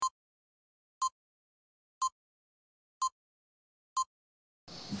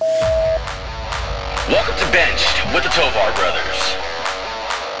Welcome to Benched with the Tovar Brothers.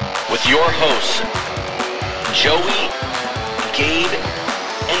 With your hosts, Joey, Gabe,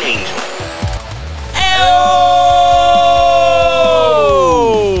 and Angel.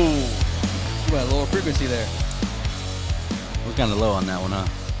 You had a lower frequency there. I was kind of low on that one, huh?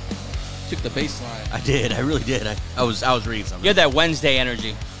 Took the bass line. I did. I really did. I was reading something. You had that Wednesday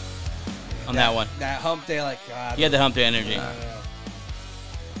energy on that one. That hump day, like, God. You had the hump day energy.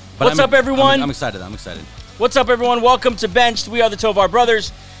 But What's up, everyone? I'm excited. I'm excited. What's up, everyone? Welcome to Benched. We are the Tovar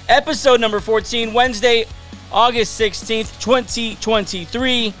Brothers. Episode number 14, Wednesday, August 16th,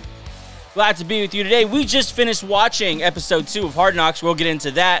 2023. Glad to be with you today. We just finished watching episode 2 of Hard Knocks. We'll get into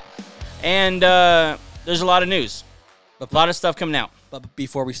that. And there's a lot of news. A lot of stuff coming out. But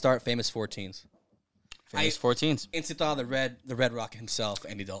before we start, famous 14s. Famous 14s. Instant thought of the Red Rock himself,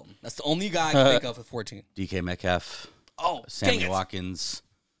 Andy Dalton. That's the only guy I can think of with 14. DK Metcalf. Oh, Sammy Watkins.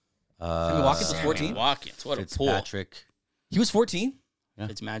 Sammy Watkins was 14? Sammy Watkins. What a pull. Fitzpatrick. He was 14? Yeah.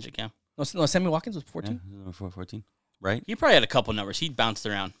 It's magic, yeah. No, Sammy Watkins was 14? Yeah, number 14, right? He probably had a couple numbers. He bounced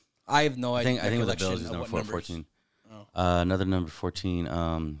around. I have no idea. I think with the Bills, he's number 14. Oh. Another number 14.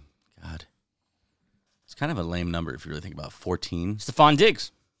 God. It's kind of a lame number if you really think about it. 14. Stephon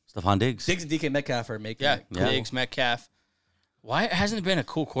Diggs. Stephon Diggs. Diggs and DK Metcalf are making Yeah, it. Diggs, Metcalf. Why hasn't it been a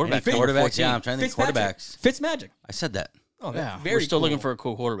cool quarterback? Any number Quarterbacks, 14? yeah, I'm trying to think quarterbacks. Fitzmagic. I said that. Oh, Yeah, very we're still cool. looking for a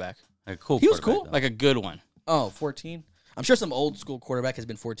cool quarterback. Like a cool He was quarterback, cool. though. Like a good one. Oh, 14? I'm sure some old school quarterback has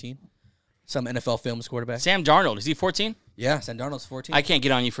been 14. Some NFL Films quarterback. Sam Darnold, is he 14? Yeah, Sam Darnold's 14. I can't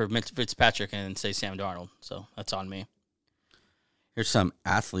get on you for Fitzpatrick and say Sam Darnold, so that's on me. Here's some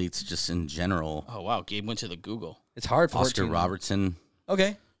athletes just in general. Oh, wow. Gabe went to the Google. It's hard for Oscar 14. Robertson.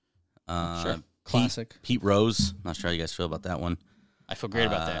 Okay. Sure. Classic. Pete Rose. Not sure how you guys feel about that one. I feel great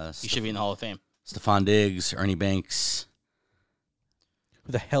about that. He should be in the Hall of Fame. Stephon Diggs, Ernie Banks,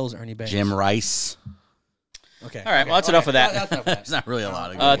 Who the hell's Ernie Banks? Jim Rice. Okay. All right, well, that's enough of that. That's enough of that. It's not really a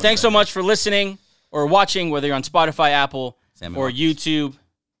lot. Of Thanks so much for listening or watching, whether you're on Spotify, Apple, Sammy or Watkins. YouTube.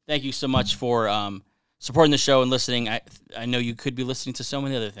 Thank you so much for supporting the show and listening. I know you could be listening to so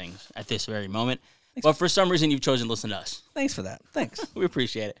many other things at this very moment, but for some reason you've chosen to listen to us. Thanks for that. Thanks. We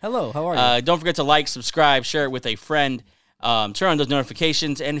appreciate it. Hello, how are you? Don't forget to like, subscribe, share it with a friend. Turn on those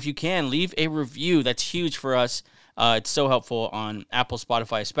notifications, and if you can, leave a review. That's huge for us. It's so helpful on Apple,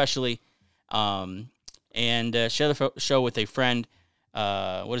 Spotify especially. And share the show with a friend.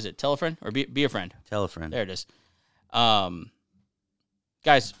 What is it? Tell a friend or be a friend. Tell a friend. There it is.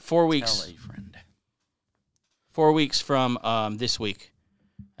 Guys, 4 weeks. Tell a friend. 4 weeks from this week.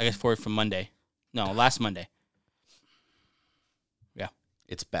 I guess 4 weeks from Monday. No, last Monday. Yeah,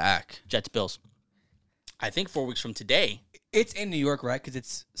 It's back. Jets Bills. I think 4 weeks from today. It's in New York, right? Because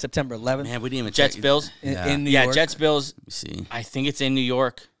it's September 11th. Man, we didn't even Jets check. Bills. In New Yeah, York. Jets Bills. Let me see. I think it's in New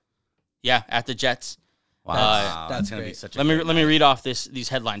York. Yeah, at the Jets. Wow, that's gonna be great. such a Let me good let me read off these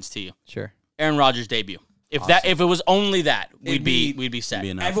headlines to you. Sure. Aaron Rodgers' debut. If it was only that, we'd be set. be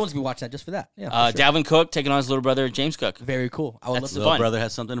enough. Everyone's been watching that just for that. Yeah. For sure. Dalvin Cook taking on his little brother James Cook. Very cool. I would That's love Little fun. brother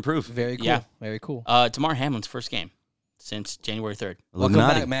has something to prove. Very cool. Yeah. Very cool. Damar Hamlin's first game since January 3rd. Welcome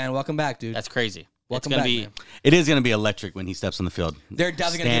Illuminati. back, man. Welcome back, dude. That's crazy. Welcome it's gonna back, be man. It is going to be electric when he steps on the field. They're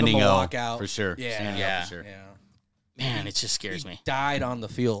definitely going to give him a walkout. for sure. Yeah. Standing Yeah. out for sure. Yeah. man, it just scares me. Died on the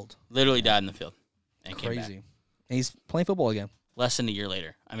field. Literally died in the field and came Crazy. back. And he's playing football again. Less than a year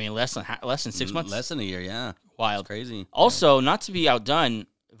later. I mean, less than 6 months. Less than a year, yeah. Wild. It's crazy. Also, not to be outdone,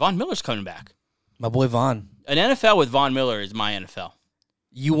 Von Miller's coming back. My boy Vaughn. An NFL with Von Miller is my NFL.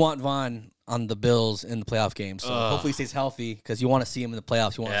 You want Vaughn on the Bills in the playoff game. So hopefully he stays healthy because you want to see him in the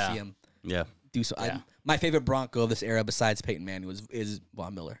playoffs. You want to see him Yeah. do so. Yeah. My favorite Bronco of this era, besides Peyton Manning, is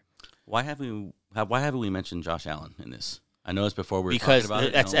Von Miller. Why haven't we mentioned Josh Allen in this? I know it's before we were Because talking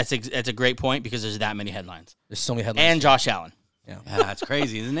about it. that's a great point because there's that many headlines. There's so many headlines. And Josh Allen. Yeah. Yeah, that's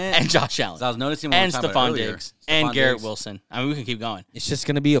crazy, isn't it? And Josh Allen. So I was noticing when And we were talking about Stephon it earlier. Diggs. And Stephon Garrett Diggs. Wilson. I mean, we can keep going. It's just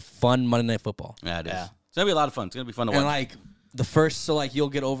going to be a fun Monday Night Football. Yeah, it is. Yeah. It's going to be a lot of fun. It's going to be fun to And watch. like the first, so like you'll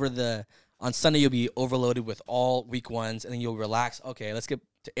get over on Sunday you'll be overloaded with all week ones, and then you'll relax. Okay, let's get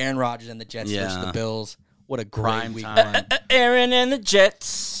to Aaron Rodgers and the Jets versus Yeah. the Bills. What a great Prime week time. one. Aaron and the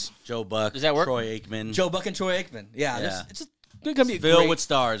Jets. Joe Buck, Does that work? Troy Aikman. Joe Buck and Troy Aikman. Yeah, Yeah. it's just going to be a Filled great, with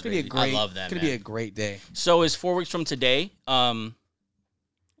stars, it's gonna be a baby. great, I love them, It's going to be man. a great day. So is 4 weeks from today,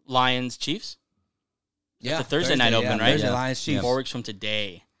 Lions Chiefs? Yeah, a Thursday night open, right? Thursday, Yeah. Lions, Chiefs. 4 weeks from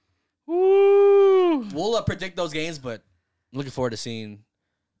today. Woo! We'll predict those games, but I'm looking forward to seeing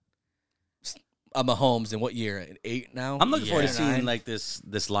Mahomes in what year? 8 now? I'm looking forward to Yeah. seeing 9? like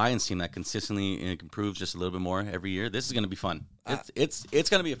this Lions team that consistently improves just a little bit more every year. This is going to be fun. It's going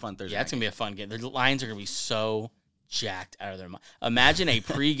to be a fun Thursday. Yeah, it's going to be a fun game. The Lions are going to be so jacked out of their mind. Imagine a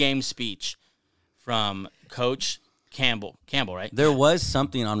pregame speech from Coach Campbell. Campbell, right? There was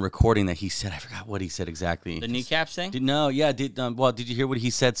something on recording that he said. I forgot what he said exactly. The kneecaps thing? Did you hear what he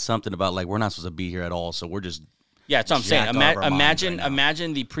said? Something about like we're not supposed to be here at all, so we're just Yeah, that's what I'm saying. Imagine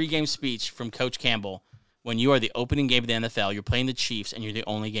Imagine the pregame speech from Coach Campbell when you are the opening game of the NFL, you're playing the Chiefs, and you're the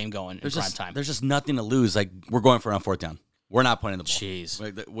only game going in prime time. There's just nothing to lose. Like, we're going for it on fourth down. We're not playing the ball.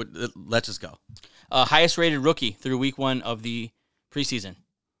 Jeez. Let's just go. Highest rated rookie through week 1 of the preseason,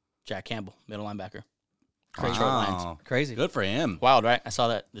 Jack Campbell, middle linebacker. Crazy. Good for him. Wild, right? I saw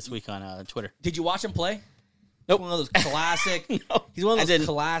that this week on Twitter. Did you watch him play? Nope. One of those classic. No, he's one of those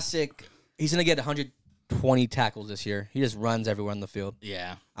classic. He's gonna get 120 tackles this year. He just runs everywhere on the field.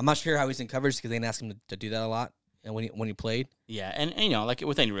 Yeah. I'm not sure how he's in coverage because they didn't ask him to do that a lot. And when he played, Yeah, and you know, like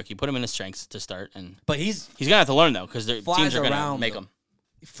with any rookie, put him in his strengths to start, and but he's gonna have to learn though because their flies teams are gonna around, make though. him.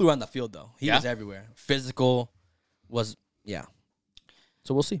 He flew around the field though. He was everywhere. Physical was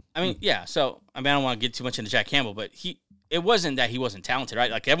So we'll see. I mean, yeah. So I don't want to get too much into Jack Campbell, but it wasn't that he wasn't talented,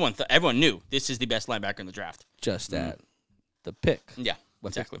 right? Like everyone knew this is the best linebacker in the draft. Just at the pick. Yeah,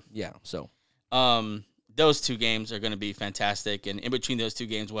 exactly. Yeah. So those 2 games are going to be fantastic, and in between those 2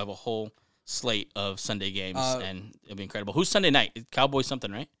 games, we'll have a whole slate of Sunday games, and it'll be incredible. Who's Sunday night? It's Cowboys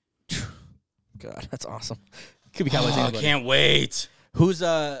something, right? God, that's awesome. Could be Cowboys. I can't wait. Who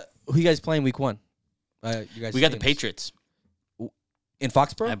you guys playing week 1? You guys. We got the Patriots in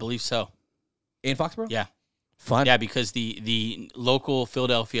Foxborough. I believe so. In Foxborough. Yeah. Fun. Yeah, because the local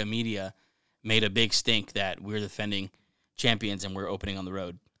Philadelphia media made a big stink that we're defending champions and we're opening on the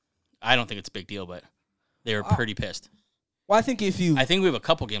road. I don't think it's a big deal, but they were pretty pissed. Well, I think I think we have a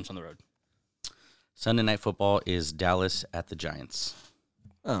couple games on the road. Sunday Night Football is Dallas at the Giants.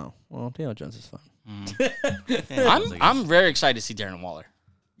 Oh, well, Daniel Jones is fun. I'm very excited to see Darren Waller.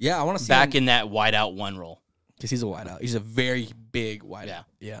 Yeah, I want to see back him in that wideout 1 role. because he's a wideout. He's a very big wideout.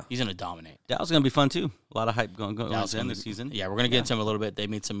 Yeah. He's gonna dominate. Dallas is gonna be fun too. A lot of hype going Dallas on this season. Yeah, we're gonna get into him a little bit. They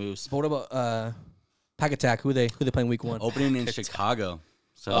made some moves. But what about Pack Attack? Who they playing week 1? Opening in Chicago.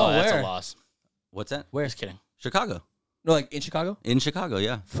 So That's where? a loss. what's that? Where? Just kidding. Chicago. No, like in Chicago. In Chicago,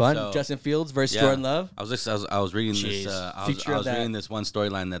 yeah. Fun. So, Justin Fields versus yeah. Jordan Love. I was reading Jeez. this. I Feature of was that. reading this one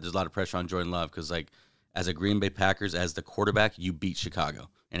storyline that there's a lot of pressure on Jordan Love because, like, as a Green Bay Packers, as the quarterback, you beat Chicago,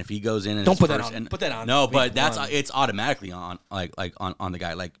 and if he goes in and Don't his put that first- on. Put that on. No, week but that's 1. it's automatically on on the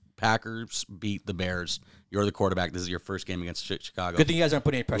guy. Like Packers beat the Bears. You're the quarterback. This is your first game against Chicago. Good thing you guys aren't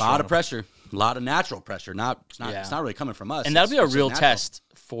putting any A pressure. lot on of him. pressure, a lot of natural pressure. It's not really coming from us. And that'll be a It's real natural. test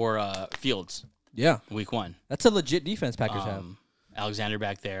for Fields Yeah, week 1. that's a legit defense Packers have. Alexander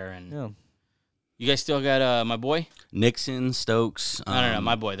back there, and Yeah. you guys still got my boy? Nixon, Stokes. No,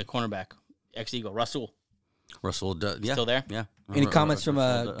 my boy, the cornerback, ex-Eagle, Russell. Russell. Yeah, Still there? Yeah. Any comments from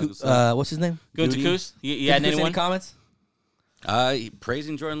what's his name? Goody? Guntakus? You had Any anyone? comments?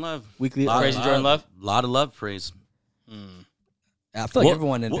 Praising Jordan Love. Weekly Praising Jordan Love? A lot of love praise. I feel like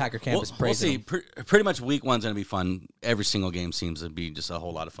everyone in Packer camp is praising him. We'll see. Pretty much week 1's going to be fun. Every single game seems to be just a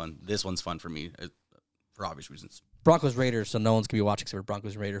whole lot of fun. This one's fun for me for obvious reasons. Broncos Raiders, so no one's gonna be watching except for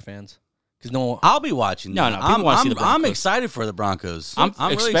Broncos Raider fans. Because no one. I'll be watching. No, people wanna see the I'm Broncos. excited for the Broncos. I'm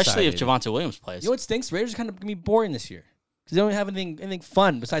really especially if excited. Javonte Williams plays. You know what stinks? Raiders are kind of gonna be boring this year because they don't have anything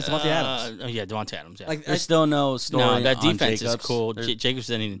fun besides Devontae Adams. Yeah, Devontae Adams. Yeah. Like There's still no story. no, that on defense Jacobs. is cool. There's Jacobs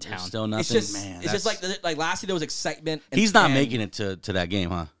isn't even in town. still nothing. it's just Man, it's just like last year there was excitement. he's not making it to that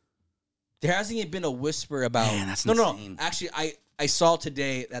game, huh? There hasn't even been a whisper about. Man, that's no. insane. Actually, I saw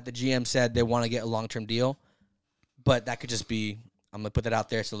today that the GM said they want to get a long-term deal, but that could just be. I'm gonna put that out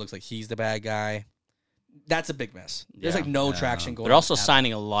there so it looks like he's the bad guy. That's a big mess. There's like no traction going. They're also at all.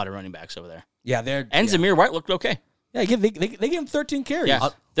 signing a lot of running backs over there. Yeah, they're And yeah. Zamir White looked okay. Yeah, they give him 13 carries. Yeah.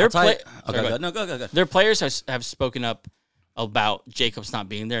 I'll Their tell you- play- Okay, Sorry, go ahead. no, go. Their players have spoken up about Jacobs not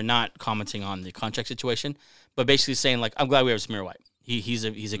being there, not commenting on the contract situation, but basically saying like, "I'm glad we have Zamir White. He's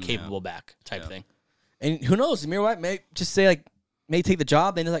a capable back type thing." And who knows? Zamir White may just say like, may take the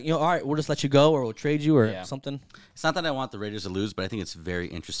job. Then they're like, all right, we'll just let you go, or we'll trade you, or something. It's not that I want the Raiders to lose, but I think it's very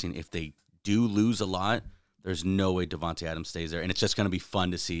interesting if they do lose a lot. There's no way Devontae Adams stays there, and it's just going to be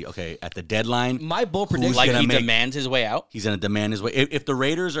fun to see. Okay, at the deadline, My bold prediction, Like gonna he make- demands his way out. he's going to demand his way. If the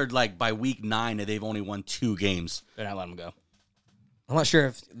Raiders are like by week 9 and they've only won 2 games, They're not letting him go. I'm not sure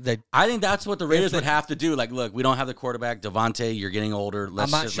if they. I think that's what the Raiders they- would have to do. Like, look, we don't have the quarterback. Devontae, you're getting older.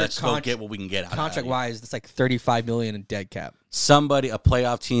 Let's not sure go get what we can get out Contract of you. wise, it's like $35 million in dead cap. Somebody, a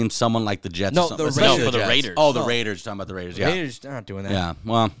playoff team, someone like the Jets. No, or something. the Especially Raiders. No, for the Jets. Raiders. Oh, the No. Raiders. You're talking about the Raiders. Yeah, Raiders, they're not doing that. yeah.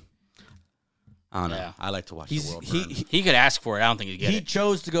 Well, I don't know. Yeah. I like to watch He's the world he burn. He could ask for it. I don't think he'd get he it.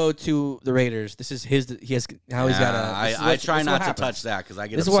 chose to go to the Raiders. This is his. He has now he's got a. I try not to touch that because I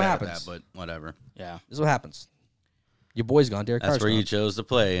get This is what upset with happens. that, but whatever. Yeah. This is what happens. Your boy's gone. Derek Carr's That's where gone. you chose to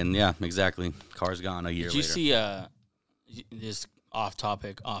play, and yeah, exactly. Carr's gone a year Did you later. see this off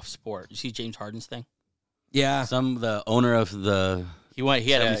topic, off sport? You see James Harden's thing? Yeah. The owner of the He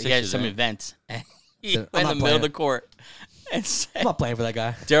had 76ers, some eh? event, and he I'm went in not the middle of playing. the court and I'm said, not playing for that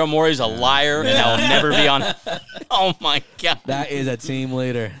guy. Daryl Morey's a liar, and I will never be on. Oh my god! That is a team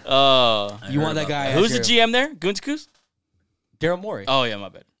leader. Oh, You want that guy? who's the GM there? Goonscoos? Daryl Morey. Oh yeah, my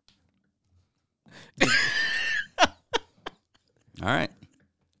bad. All right.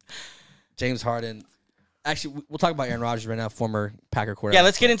 James Harden. Actually, we'll talk about Aaron Rodgers right now, former Packer quarterback. Yeah,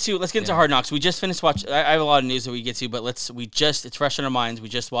 let's get into Hard Knocks. We just finished watching. I have a lot of news that we get to, but it's fresh in our minds. We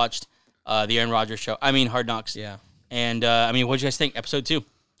just watched the Aaron Rodgers show. Hard Knocks. Yeah. And what did you guys think? Episode 2.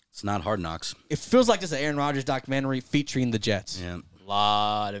 It's not Hard Knocks. It feels like just an Aaron Rodgers documentary featuring the Jets. Yeah. A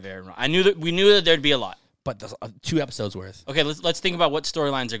lot of Aaron Rodgers. We knew that there'd be a lot. But 2 episodes worth. Okay, let's think about what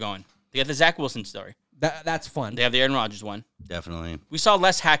storylines are going. They got the Zach Wilson story. That's fun. They have the Aaron Rodgers one. Definitely. We saw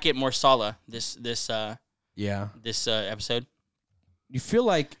less Hackett, more Saleh this Yeah. episode. You feel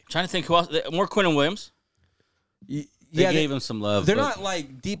like Trying to think who else. More Quinn and Williams. They yeah, gave him some love. they're but- not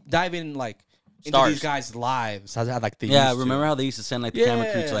like deep diving like into Stars. these guys' lives. How like they Yeah, used to. remember how they used to send like the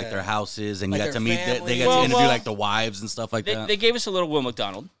camera crew to like Yeah. their houses, and Like you got their to meet. family. They got Well, to interview well, like the wives and stuff like that. They gave us a little Will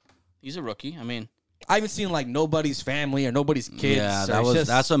McDonald. He's a rookie. I haven't seen like nobody's family or nobody's kids. Yeah, or it's just-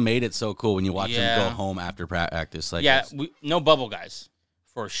 that's what made it so cool when you watch Yeah. them go home after practice. Like, Yeah, it's- no bubble guys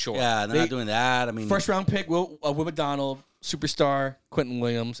for sure. yeah, they're They- not doing that. I mean, first round pick. Will McDonald, superstar. Quentin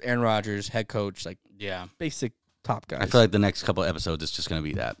Williams, Aaron Rodgers, head coach. Like Yeah. basic top guys. I feel like the next couple episodes it's just gonna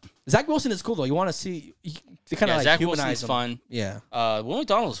be that. Zach Wilson is cool though. You want to see? They kind of like Zach humanize Wilson's him. fun. Yeah, Will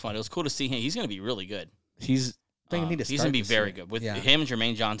McDonald was fun. It was cool to see him. He's going to be really good. he's. They need to He's start going to be this very year. good with Yeah. him and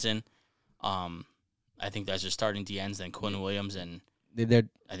Jermaine Johnson. I think that's just starting DNs. Then Quinn Williams and They're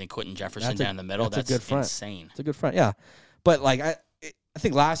I think Quentin Jefferson That's a- down the middle. that's a That's good front. insane. It's a good front, yeah. But like I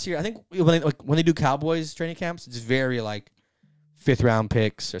think last year, I think when they do Cowboys training camps, it's very like 5th round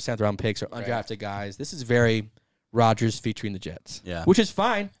picks or 7th round picks or undrafted guys. This is very Rodgers featuring the Jets, Yeah. which is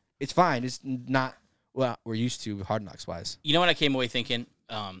fine. It's fine. It's not what we're used to Hard Knocks wise. You know what I came away thinking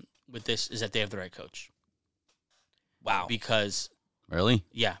with this is that they have the right coach. Wow. Because Really?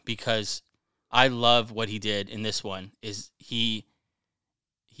 I love what he did in this one. Is he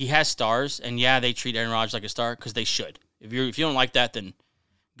has stars, and yeah, they treat Aaron Rodgers like a star because they should. If you don't like that, then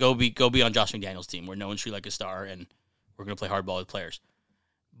go be on Josh McDaniels' team where no one's treated like a star, and we're gonna play hardball with players.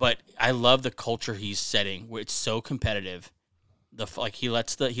 But I love the culture he's setting where it's so competitive. He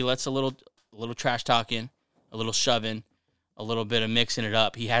lets a little trash talking, a little shoving, a little bit of mixing it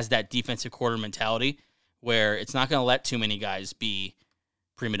up. He has that defensive quarter mentality where it's not gonna let too many guys be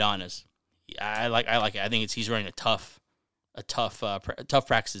prima donnas. I like it. I think he's running a tough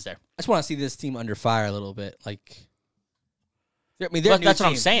practices there. I just want to see this team under fire a little bit. Like, I mean, But that's what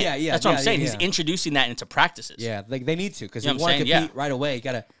I'm saying. Yeah, That's what I'm saying. Yeah. He's introducing that into practices. Yeah, like they need to because You you know what want I'm to saying? compete right away.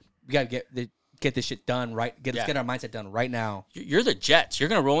 We gotta get this shit done right. Let's get our mindset done right now. You're the Jets. You're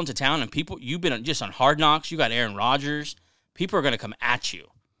going to roll into town, and you've been just on Hard Knocks. You got Aaron Rodgers. People are going to come at you.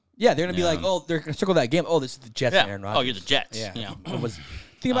 Yeah, they're gonna be like, oh, they're gonna circle that game. Oh, this is the Jets and Aaron Rodgers. Oh, you're the Jets. Yeah. You know.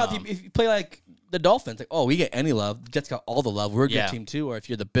 Think about if you play like the Dolphins, like, oh, we get any love. The Jets got all the love. We're a good Yeah. team too. Or if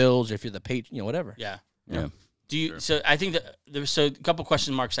you're the Bills, or if you're the Patriots, whatever. Yeah. Yeah. Do you? So I think that a couple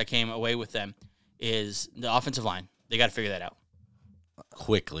question marks I came away with them is the offensive line. They got to figure that out.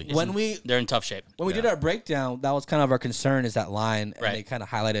 Quickly. They're in tough shape. When we did our breakdown, that was kind of our concern is that line, and Right. they kind of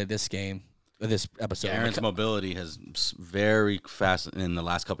highlighted this game, or this episode. Aaron's mobility has very fast in the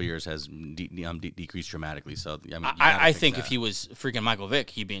last couple of years has decreased dramatically. So I mean, I think if he was freaking Michael Vick,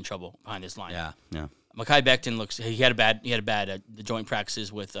 he'd be in trouble behind this line. yeah. Mekhi Becton he had a bad the joint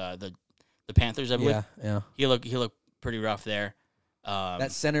practices with the Panthers, I believe. yeah. He looked pretty rough there.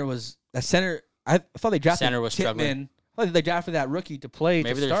 That center. I thought they drafted Center was struggling. Tippmann. I thought they drafted that rookie to play.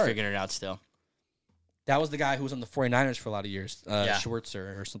 Maybe to they're start. figuring it out still. That was the guy who was on the 49ers for a lot of years, Yeah. Schwartz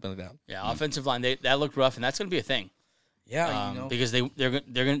or something like that. Yeah, offensive line that looked rough, and that's going to be a thing. Yeah, Because they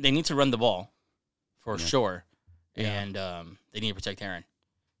need to run the ball for sure, Yeah. and they need to protect Aaron.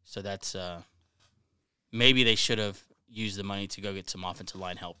 So that's maybe they should have used the money to go get some offensive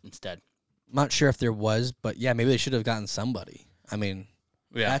line help instead. I'm not sure if there was, but yeah, maybe they should have gotten somebody. I mean,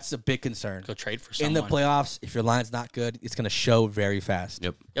 that's a big concern. Go trade for In someone. the playoffs, if your line's not good, it's going to show very fast.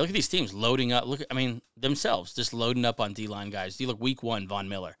 Yep. Yeah, look at these teams loading up. Themselves just loading up on D-line guys. You look week 1, Von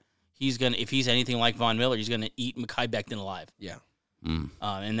Miller. If he's anything like Von Miller, he's gonna eat Mekhi Becton alive. Yeah.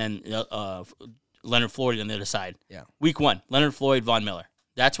 And then Leonard Floyd on the other side. Yeah. Week 1, Leonard Floyd, Von Miller.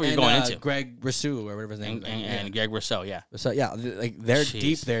 That's where you're going into. Greg Rousseau or whatever his name is. And Greg Rousseau, yeah. So yeah, like they're Jeez.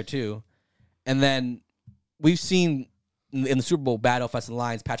 deep there too. And then we've seen in the Super Bowl, bad offensive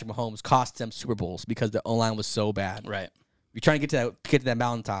lines, Patrick Mahomes cost them Super Bowls because the O-line was so bad. Right. You're trying to get to that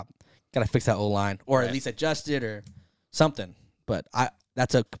mountaintop. Got to fix that O-line or at least adjust it or something. But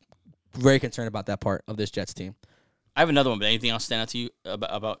that's a very concerned about that part of this Jets team. I have another one, but anything else stand out to you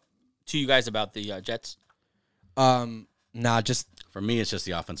about you guys about the Jets? Nah, just For me, it's just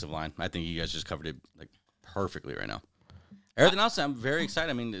the offensive line. I think you guys just covered it like perfectly right now. Everything else, I'm very excited.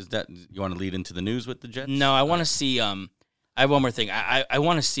 I mean, is that you want to lead into the news with the Jets? No, I want to see. I have one more thing. I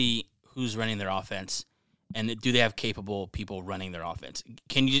want to see who's running their offense, and do they have capable people running their offense?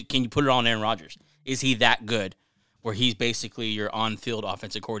 Can you put it on Aaron Rodgers? Is he that good, where he's basically your on-field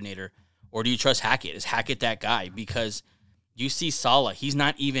offensive coordinator, or do you trust Hackett? Is Hackett that guy? Because you see Saleh, he's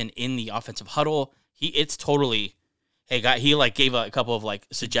not even in the offensive huddle. It's totally, hey, guy. He like gave a couple of like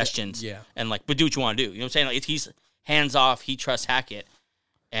suggestions, and like, but do what you want to do. You know what I'm saying? Like, he's hands off. He trusts Hackett,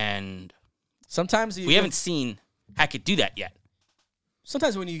 and sometimes we haven't seen Hackett do that yet.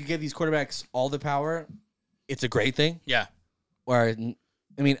 Sometimes when you give these quarterbacks all the power, it's a great thing. Yeah. Or,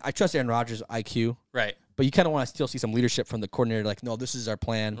 I mean, I trust Aaron Rodgers' IQ. Right. But you kind of want to still see some leadership from the coordinator. Like, no, this is our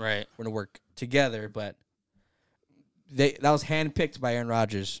plan. Right. We're going to work together. But that was handpicked by Aaron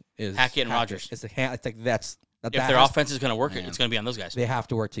Rodgers. Is Hackett and Rodgers. It's like that's. If their offense is going to work, it's going to be on those guys. They have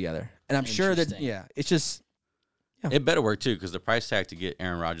to work together. And I'm sure that, it's just. Yeah. It better work, too, because the price tag to get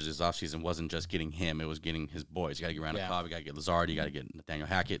Aaron Rodgers this offseason wasn't just getting him. It was getting his boys. You got to get Randall Cobb. You got to get Lazard. You got to get Nathaniel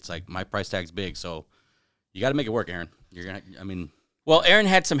Hackett. It's like, my price tag's big, so you got to make it work, Aaron. You're going to, I mean. Well, Aaron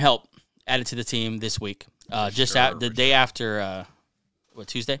had some help added to the team this week. The day after,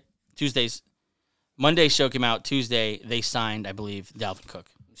 Tuesday? Monday's show came out. Tuesday, they signed, I believe, Dalvin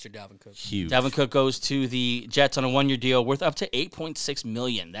Cook. Mr. Dalvin Cook. Huge. Dalvin Cook goes to the Jets on a 1-year deal worth up to $8.6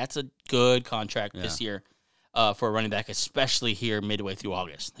 million. That's a good contract this year. For a running back, especially here midway through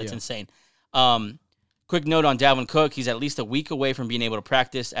August. That's insane. Quick note on Dalvin Cook. He's at least a week away from being able to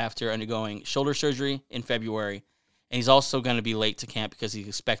practice after undergoing shoulder surgery in February. And he's also going to be late to camp because he's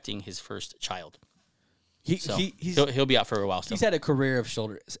expecting his first child. He'll be out for a while still. He's had a career of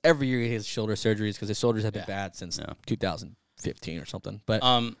shoulders. Every year he has shoulder surgeries because his shoulders have been bad since 2015 or something. But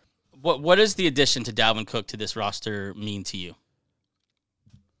what does the addition to Dalvin Cook to this roster mean to you?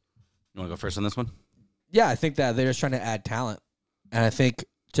 You want to go first on this one? Yeah, I think that they're just trying to add talent. And I think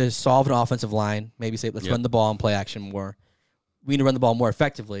to solve an offensive line, maybe say, let's run the ball and play action more. We need to run the ball more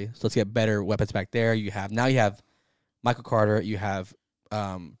effectively, so let's get better weapons back there. You have Michael Carter, you have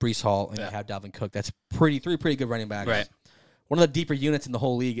Breece Hall, and you have Dalvin Cook. That's three pretty good running backs. Right. One of the deeper units in the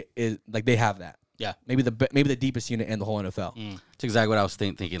whole league is like they have that. Yeah. Maybe the deepest unit in the whole NFL. That's exactly what I was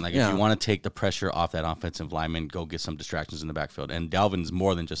thinking. Like, if you want to take the pressure off that offensive lineman, go get some distractions in the backfield. And Dalvin's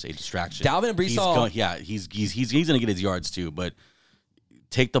more than just a distraction. Dalvin and Breece Hall. He's going to get his yards too, but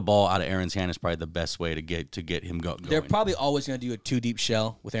take the ball out of Aaron's hand is probably the best way to get him going. They're probably always going to do a 2-deep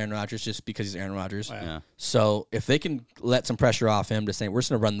shell with Aaron Rodgers just because he's Aaron Rodgers. Yeah. So if they can let some pressure off him to say, we're just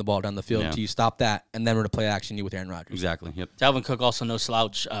going to run the ball down the field until you stop that, and then we're going to play action you with Aaron Rodgers. Exactly. Yep. Dalvin Cook also no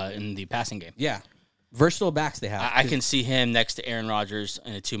slouch in the passing game. Yeah. Versatile backs they have. I can see him next to Aaron Rodgers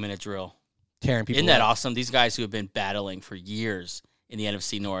in a 2-minute drill. Tearing people Isn't that up. awesome? These guys who have been battling for years in the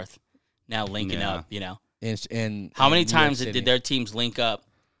NFC North now linking up, you know. How many times did their teams link up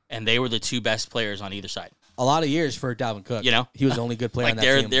and they were the two best players on either side? A lot of years for Dalvin Cook. You know? He was the only good player like on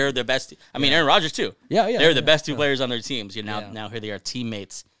that team. They're the best. I mean, Aaron Rodgers too. Yeah. They're the best two players on their teams. Now here they are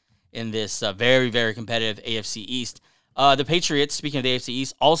teammates in this very, very competitive AFC East. The Patriots, speaking of the AFC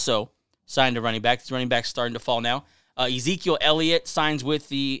East, also signed a running back. This running back's starting to fall now. Ezekiel Elliott signs with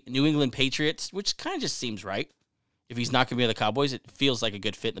the New England Patriots, which kind of just seems right. If he's not going to be on the Cowboys, it feels like a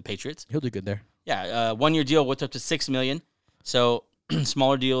good fit in the Patriots. He'll do good there. Yeah, 1-year deal worth up to $6 million. So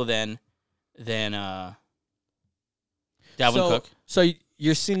smaller deal than Dalvin Cook. So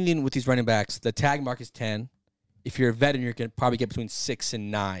you're seeing with these running backs, the tag mark is 10. If you're a veteran, you're going to probably get between 6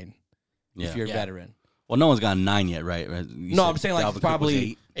 and 9. If you're a veteran. Well, no one's gotten 9 yet, right? No, I'm saying like Dalvin Cook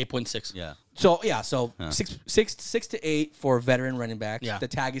probably was 8.6. Yeah. So 6 to 8 for veteran running backs. Yeah. The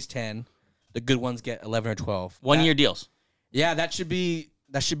tag is 10. The good ones get 11 or 12. 1-year deals. Yeah, that should be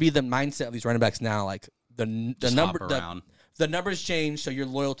the mindset of these running backs now. Like the numbers change, so your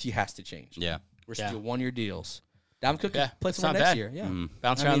loyalty has to change. Yeah. We're still 1-year deals. Dalvin Cook could play It's someone not next bad. year. Yeah.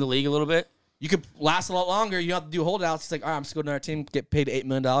 Bounce around the league a little bit. You could last a lot longer. You don't have to do holdouts. It's like, all right, I'm just going to another team, get paid $8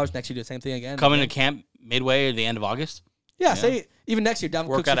 million. Next year, do the same thing again. Coming to camp midway or the end of August. Yeah, say even next year, Dalvin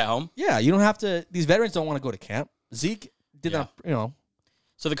Work Cook's out at home. Yeah, you don't have to. These veterans don't want to go to camp. Zeke did not,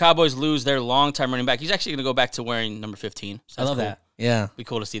 So the Cowboys lose their long-time running back. He's actually going to go back to wearing number 15. So I love that. Yeah. Be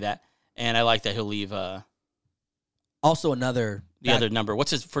cool to see that. And I like that he'll leave also another other number.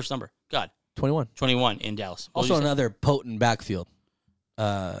 What's his first number? God. 21. 21 in Dallas. What Also would you say? another potent backfield.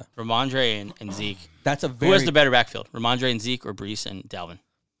 Ramondre and Zeke. That's a very... Who has the better backfield? Ramondre and Zeke or Brees and Dalvin?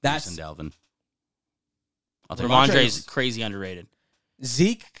 That's and Dalvin. Ramondre is crazy underrated.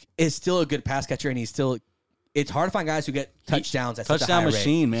 Zeke is still a good pass catcher, and he's still... It's hard to find guys who get touchdowns at such a high Touchdown rate.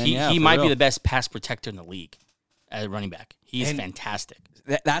 machine, man. He might be the best pass protector in the league as a running back. He is fantastic.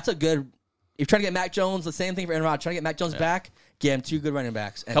 That's a good... If you're trying to get Mac Jones, the same thing for Aaron Rodgers. Trying to get Mac Jones back, get him 2 good running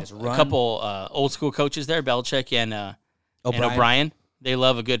backs. And just run. A couple old school coaches there, Belichick and O'Brien. They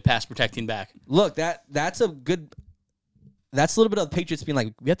love a good pass protecting back. Look, that's a good... That's a little bit of the Patriots being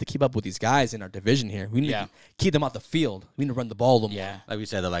like, we have to keep up with these guys in our division here. We need to keep them off the field. We need to run the ball a little more. Like we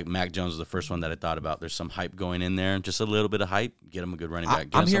said, that like Mac Jones was the first one that I thought about. There's some hype going in there, just a little bit of hype. Get him a good running back.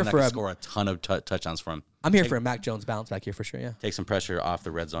 Get I'm him here someone for that a- can score a ton of touchdowns from him. I'm here for a Mac Jones bounce back here for sure, yeah. Take some pressure off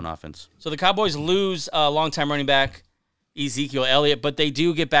the red zone offense. So the Cowboys lose longtime running back Ezekiel Elliott, but they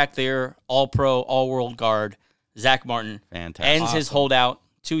do get back their all-pro, all-world guard, Zach Martin. Fantastic. Ends his holdout,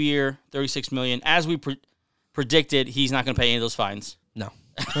 2-year, $36 million. As we predicted, he's not going to pay any of those fines. No.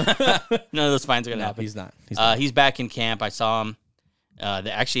 None of those fines are going to happen. He's not. He's back in camp. I saw him.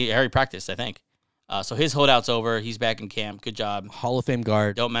 Actually, Harry practiced, I think. So his holdout's over. He's back in camp. Good job. Hall of Fame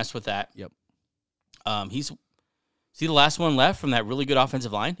guard. Don't mess with that. Yep. He's the last one left from that really good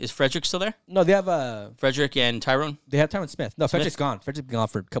offensive line. Is Frederick still there? No, they have Frederick and Tyrone? They have Tyron Smith. No, Frederick's gone. Frederick's been gone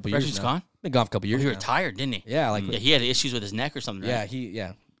for a couple years. Frederick's now. gone? Been gone for a couple years. He now. retired, didn't he? Yeah, Yeah, he had issues with his neck or something. Right?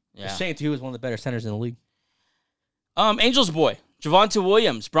 Yeah. Yeah. Shane, too, was one of the better centers in the league. Angels boy, Javonte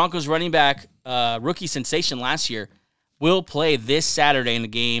Williams, Broncos running back, rookie sensation last year, will play this Saturday in the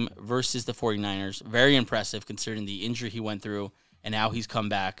game versus the 49ers. Very impressive considering the injury he went through and how he's come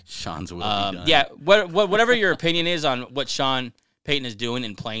back. Sean's will be done. Yeah, whatever your opinion is on what Sean Payton is doing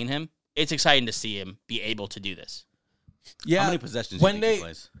and playing him, it's exciting to see him be able to do this. Yeah. How many possessions do you think he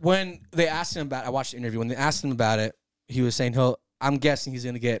plays? When they asked him about I watched the interview. When they asked him about it, he was saying I'm guessing he's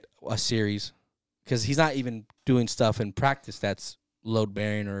going to get a series because he's not even doing stuff in practice that's load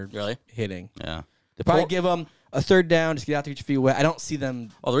bearing or Really? hitting. Yeah. They probably give him a third down, just get out there, get your feet wet. I don't see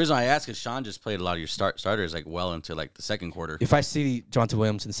them. Well, the reason I ask is Sean just played a lot of your starters like well into like the second quarter. If I see Javonte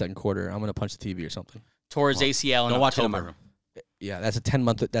Williams in the second quarter, I'm going to punch the TV or something. Tore his ACL in Don't watch it in my October. room. Yeah, that's a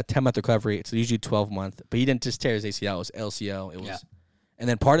 10-month recovery. It's usually 12-month, but he didn't just tear his ACL. It was LCL. It was, and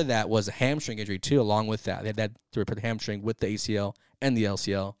then part of that was a hamstring injury too. Along with that, they had to repair the hamstring with the ACL and the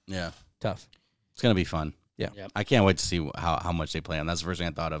LCL. Yeah. Tough. It's gonna be fun. Yeah. Yep. I can't wait to see how much they play him. That's the first thing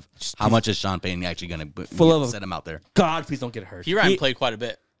I thought of. How much is Sean Payton actually going to set him out there? God, please don't get hurt. Ryan played quite a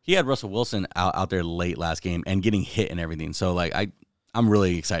bit. He had Russell Wilson out there late last game and getting hit and everything. So like I'm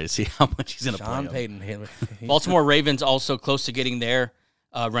really excited to see how much he's going to play. Sean him. Payton. him. Baltimore Ravens also close to getting their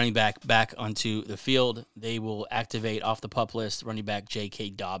running back onto the field. They will activate off the PUP list running back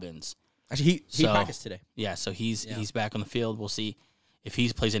J.K. Dobbins. Actually, he practiced today. Yeah, so he's back on the field. We'll see if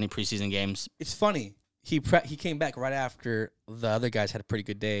he plays any preseason games. It's funny. He came back right after the other guys had a pretty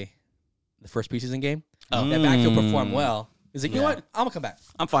good day, the first preseason game. That backfield performed well. He's like, you know what? I'm gonna come back.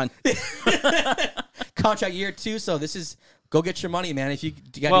 I'm fine. Contract year 2, so this is go get your money, man. If you got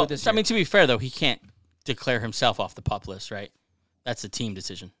to do Well, it this I year. mean, to be fair though, he can't declare himself off the PUP list, right? That's a team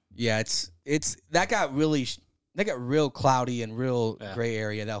decision. Yeah, it's that got real cloudy and real gray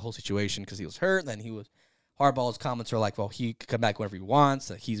area, that whole situation, because he was hurt. Then Harbaugh's comments are like, well, he could come back whenever he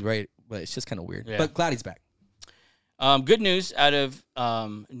wants. He's ready, but it's just kind of weird. Yeah. But glad he's back. Good news out of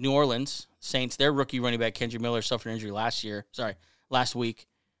New Orleans Saints. Their rookie running back Kendrick Miller suffered an injury earlier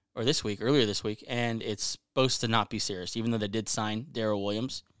this week, and it's supposed to not be serious. Even though they did sign Darrell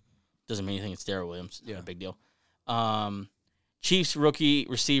Williams, doesn't mean anything. It's Darrell Williams. Not a big deal. Chiefs rookie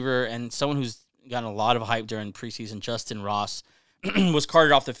receiver and someone who's gotten a lot of hype during preseason, Justin Ross, was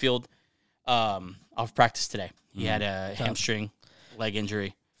carted off the field off practice today. He had a hamstring leg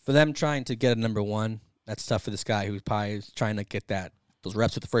injury. For them trying to get a number 1, that's tough for this guy who's probably trying to get those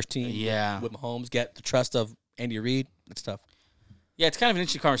reps with the first team. Yeah. With Mahomes, get the trust of Andy Reid. That's tough. Yeah, it's kind of an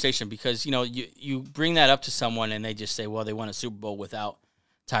interesting conversation because, you bring that up to someone and they just say, well, they won a Super Bowl without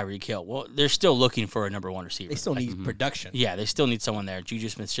Tyreek Hill. Well, they're still looking for a number 1 receiver. They still need production. Yeah, they still need someone there. Juju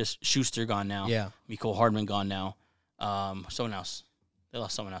Smith-Schuster gone now. Yeah. Mecole Hardman gone now. Someone else. They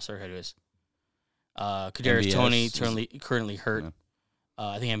lost someone else. I forget who it is. Kadarius Toney currently hurt. Yeah.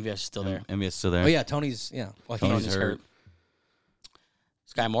 I think MVS is still there. MVS is still there. Oh, yeah, Tony's Tony's hurt.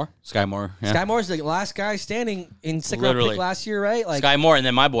 Sky Moore. Sky Moore. Yeah. Sky Moore's the last guy standing in second round pick last year, right? Like Sky Moore, and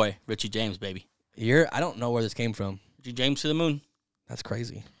then my boy, Richie James, baby. I don't know where this came from. Richie James to the moon. That's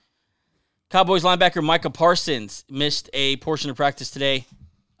crazy. Cowboys linebacker Micah Parsons missed a portion of practice today.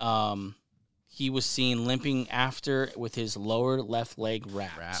 he was seen limping after with his lower left leg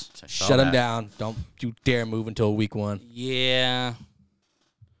wrapped. Shut him down. Don't you dare move until week 1. Yeah.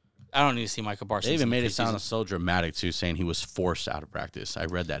 I don't need to see Michael Parsons. They even made it preseason. sound so dramatic, too, saying he was forced out of practice. I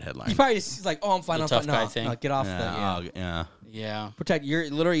read that headline. He's probably just like, oh, I'm fine. The I'm tough fine. guy No, thing. no, get off the. Yeah. Yeah. Protect. You're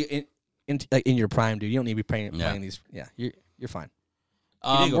literally in your prime, dude. You don't need to be playing these. Yeah, you're fine.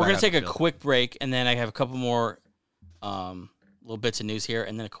 We're go going back to take out a the field. quick break, and then I have a couple more little bits of news here,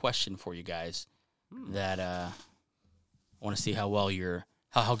 and then a question for you guys that I want to see how well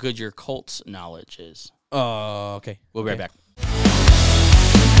how good your Colts knowledge is. Oh, okay. We'll be right back.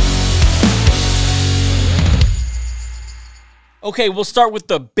 Okay, we'll start with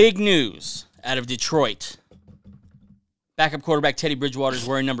the big news out of Detroit. Backup quarterback Teddy Bridgewater is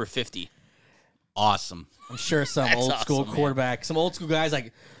wearing number 50. Awesome. I'm sure some That's old school awesome, man. quarterback, some old school guys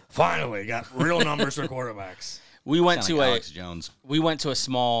like, finally got real numbers for quarterbacks. We went Sound to like a Alex Jones. we went to a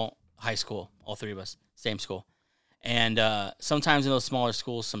small high school, all three of us, same school. And sometimes in those smaller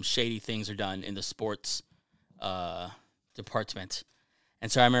schools, some shady things are done in the sports department.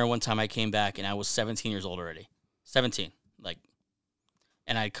 And so I remember one time I came back and I was 17 years old already. 17,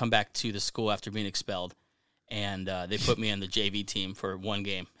 and I'd come back to the school after being expelled, and they put me on the JV team for one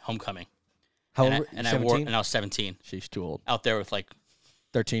game, homecoming. How and old? I was 17, She's too old. out there with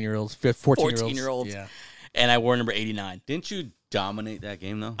 13-year-olds, 14-year-olds. 14-year-olds. Yeah. And I wore number 89. Didn't you dominate that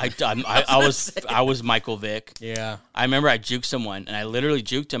game, though? I was Michael Vick. Yeah. I remember I juked someone, and I literally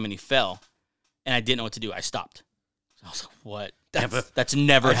juked him, and he fell, and I didn't know what to do. I stopped. I was like, what? That's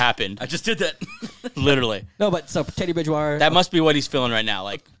never happened. I just did that. Literally. No, but so Teddy Bridgewater. That must be what he's feeling right now.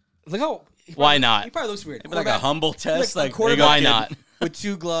 Like, oh, why not? He probably looks weird. Like a humble test. Like, there you quarterback go, why kid. not? with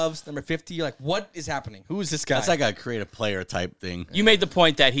 2 gloves, number 50. You're like, what is happening? Who is this guy? That's like a creative player type thing. You made the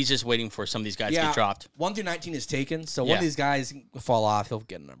point that he's just waiting for some of these guys to get dropped. 1 through 19 is taken, so one Yeah. of these guys will fall off. He'll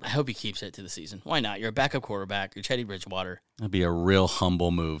get a number. I hope he keeps it to the season. Why not? You're a backup quarterback. You're Teddy Bridgewater. That'd be a real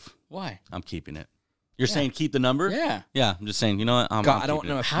humble move. Why? I'm keeping it. You're saying keep the number? Yeah. Yeah, I'm just saying, you know what? I'm God, I don't keeping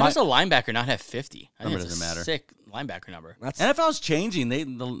know it. if How does a linebacker not have 50? I think Number it's doesn't a matter. sick linebacker number. That's NFL's changing.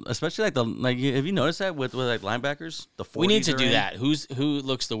 Especially have you noticed that with like linebackers? The 40s We need to are do in? that. Who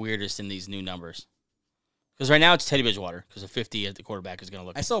looks the weirdest in these new numbers? Because right now it's Teddy Bridgewater. Because a 50 at the quarterback is going to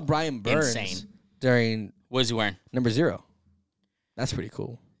look I saw Brian Burns insane. during What is he wearing? number 0. That's pretty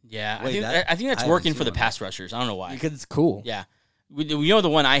cool. Yeah, Wait, I think that's I working haven't for the seen one. pass rushers. I don't know why. Because it's cool. Yeah, you know the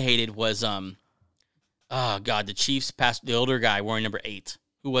one I hated was oh god, the Chiefs passed the older guy wearing number 8.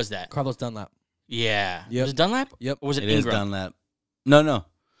 Who was that? Carlos Dunlap. Yeah, Yep. was it Dunlap? Yep. Or was it It is Ingram? Dunlap. No.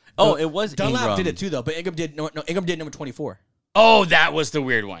 Oh, No, it was Dunlap Ingram. did it too, though. But Ingram did Ingram did number 24. Oh, that was the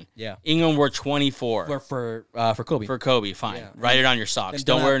weird one. Yeah. Ingram wore 24 For Kobe. for Kobe. Fine, Yeah. write it on your socks. Then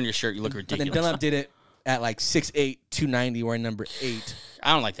Don't Dunlap- wear it on your shirt. You look and ridiculous. then Dunlap did it at like 6'8", 290, wearing number 8.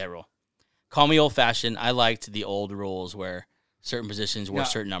 I don't like that rule. Call me old fashioned. I liked the old rules where certain positions wore No,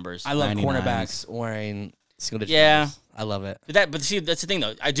 certain numbers. I love 99s. cornerbacks wearing single digit Yeah. numbers. I love it. But see, that's the thing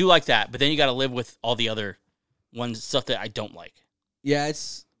though. I do like that, but then you got to live with all the other ones stuff that I don't like. Yeah,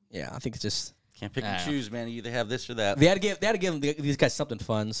 I think it's just Can't pick and Yeah. choose, man. You either have this or that. they had to give these guys something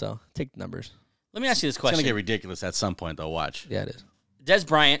fun. So take the numbers. Let me ask you this It's gonna question. get ridiculous at some point, though. Watch. Yeah, it is. Des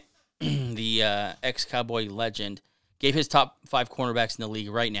Bryant, the ex-Cowboy legend, gave his top 5 cornerbacks in the league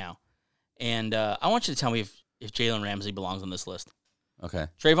right now. And I want you to tell me if Jalen Ramsey belongs on this list. Okay.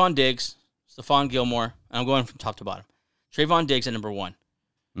 Trayvon Diggs, Stephon Gilmore, and I'm going from top to bottom. Trayvon Diggs at number 1.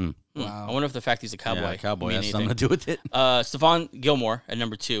 Wow. I wonder if the fact he's a Cowboy. Yeah, Cowboy mean has something anything. to do with it. Stephon Gilmore at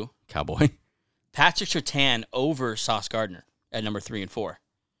number 2. Cowboy. Patrick Surtain over Sauce Gardner at number 3 and 4.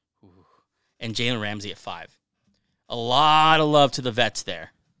 Ooh. And Jalen Ramsey at 5. A lot of love to the vets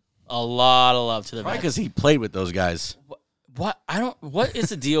there. A lot of love to the Probably vets. because he played with those guys. What is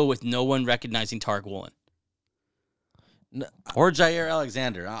the deal with no one recognizing Tarek Woolen? Or Jair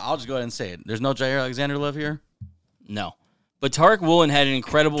Alexander. I'll just go ahead and say it. There's no Jair Alexander love here. No. But Tarek Woolen had an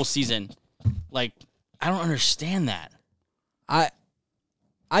incredible season. Like, I don't understand that.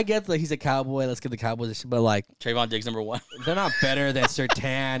 I get that he's a Cowboy. Let's give the Cowboys a shit, but like Trayvon Diggs number 1. they're not better than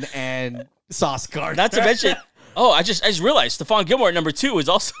Surtain and Sauce Gardner. Not to mention, I just realized Stephon Gilmore at number 2 is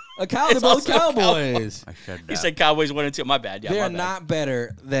also they're both also a Cowboys. I said He that. said Cowboys 1 and 2. My bad. Yeah, They my are bad. not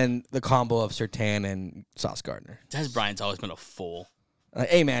better than the combo of Surtain and Sauce Gardner. Des Bryant's always been a fool.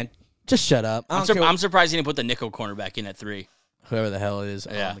 Hey man, just shut up. I don't care I'm surprised he didn't put the nickel cornerback in at 3. whoever the hell it is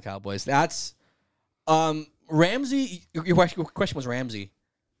Yeah. on the Cowboys. That's Ramsey. Your question was Ramsey.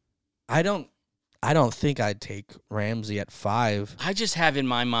 I don't think I'd take Ramsey at 5. I just have in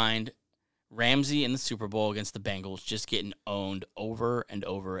my mind Ramsey in the Super Bowl against the Bengals just getting owned over and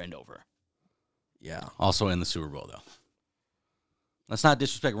over and over. Yeah. Also in the Super Bowl, though. Let's not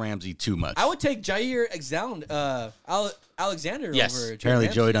disrespect Ramsey too much. I would take Jair Alexander Yes. over. Apparently,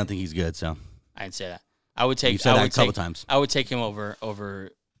 Ramsey. Joey don't think he's good, so. I didn't say that. I would take. You've said I that would a couple take, times. I would take him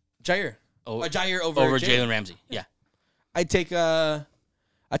over Jair. Oh, Jair over Jalen Ramsey. Yeah. I'd take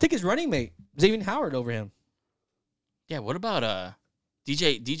his running mate Xavier Howard over him. Yeah. What about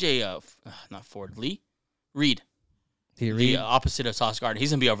DJ? Not Ford. Reed. The opposite of Sauce Gardner.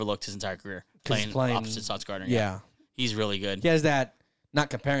 He's gonna be overlooked his entire career playing opposite Sauce Gardner. Yeah. He's really good. He has that. Not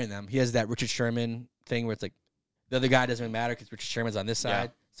comparing them. He has that Richard Sherman thing where it's like the other guy doesn't really matter because Richard Sherman's on this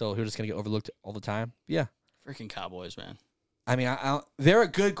side, so he's just gonna get overlooked all the time. Yeah. Freaking Cowboys, man. I mean, they're a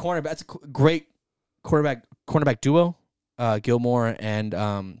good cornerback. That's a great cornerback duo, Gilmore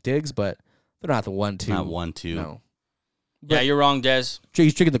and Diggs, but they're not the 1-2. Not 1-2. No. Yeah, you're wrong, Des.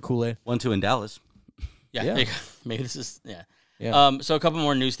 He's drinking the Kool-Aid. 1-2 in Dallas. Yeah. Maybe this is yeah. So a couple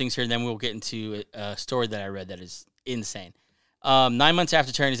more news things here, and then we'll get into a story that I read that is insane. 9 months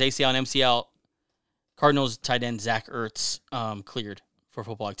after tearing his ACL and MCL, Cardinals tight end Zach Ertz cleared for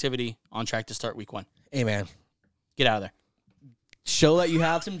football activity, on track to start week 1. Hey, man. Get out of there. Show that you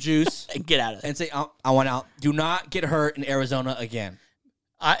have some juice. Get out of there. And say, I want out. Do not get hurt in Arizona again.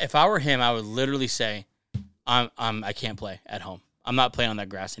 If I were him, I would literally say, I can't play at home. I'm not playing on that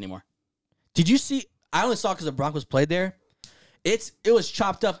grass anymore. Did you see? I only saw because the Broncos played there. It was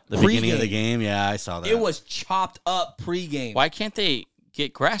chopped up The pre-game. beginning of the game, yeah, I saw that. It was chopped up pregame. Why can't they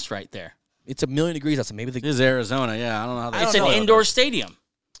get grass right there? It's 1,000,000 degrees outside. Maybe This is Arizona, yeah. I don't know how they It's an indoor stadium.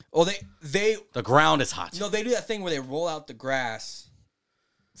 Oh, they The ground is hot. no, they do that thing where they roll out the grass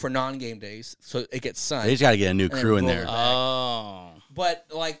for non-game days, so it gets sun. They just got to get a new then crew in roll there. it Oh. But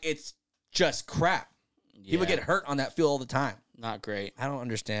like, it's just crap. People Yeah. get hurt on that field all the time. Not great. I don't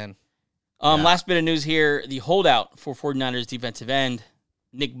understand. Last bit of news here. The holdout for 49ers defensive end,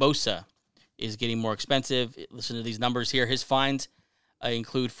 Nick Bosa, is getting more expensive. Listen to these numbers here. His fines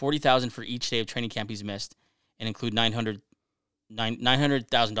include $40,000 for each day of training camp he's missed, and include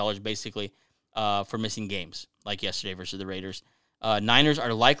 $900,000 basically for missing games, like yesterday versus the Raiders. Niners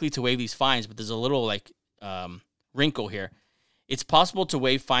are likely to waive these fines, but there's a little wrinkle here. It's possible to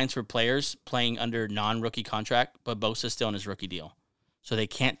waive fines for players playing under non-rookie contract, but Bosa's still in his rookie deal. So they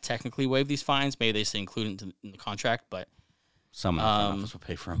can't technically waive these fines. Maybe they say include it in the contract, but Someone in the front office will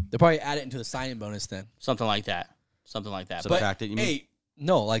pay for them. They'll probably add it into the signing bonus then. something like that. Subtract it, you mean? Hey,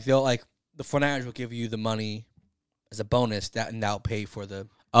 no, like the 49ers will give you the money as a bonus and that'll pay for the.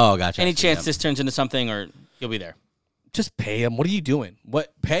 Oh, gotcha. Any chance this turns into something, or he'll be there? Just pay him. What are you doing?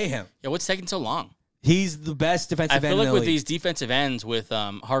 Pay him? Yeah, what's taking so long? He's the best defensive end. I feel like in the with league. these defensive ends, with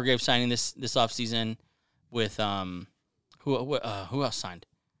Hargrave signing this offseason, with who else signed?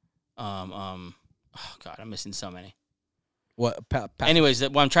 Oh God, I'm missing so many. What? Anyways,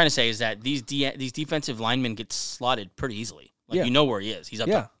 what I'm trying to say is that these defensive linemen get slotted pretty easily. Like, you know where he is. He's up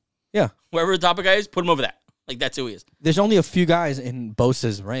top. Yeah. Wherever the top of guy is, put him over that. Like, that's who he is. There's only a few guys in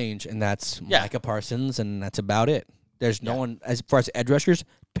Bosa's range, and that's Micah Parsons, and that's about it. There's no one as far as edge rushers.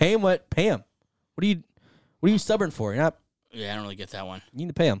 Pay him. What are you stubborn for? You're not. Yeah, I don't really get that one. You need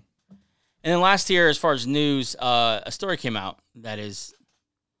to pay him. And then last year, as far as news, a story came out that is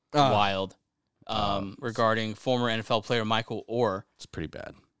wild regarding former NFL player Michael Orr. It's pretty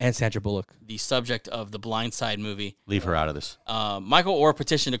bad. And Sandra Bullock, the subject of the Blind Side movie. Leave her out of this. Michael Orr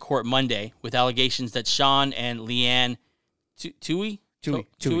petitioned a court Monday with allegations that Sean and Leanne Toohey?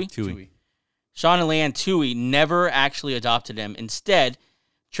 Sean and Leanne Toohey never actually adopted him. Instead,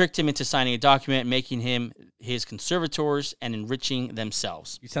 tricked him into signing a document, making him his conservators and enriching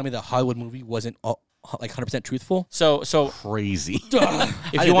themselves. You tell me the Hollywood movie wasn't like 100% truthful? So Crazy.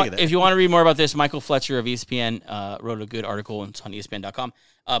 if you want to read more about this, Michael Fletcher of ESPN wrote a good article. It's on ESPN.com.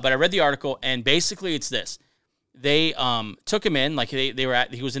 But I read the article, and basically it's this: they took him in, like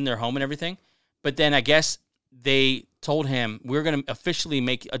he was in their home and everything. But then I guess they told him, we're going to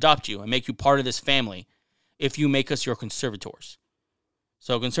officially adopt you and make you part of this family if you make us your conservators.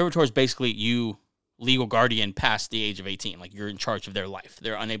 So conservator is basically you, legal guardian past the age of 18. Like, you're in charge of their life.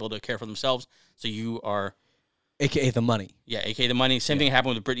 They're unable to care for themselves, so you are... AKA the money. Yeah, AKA the money. Same thing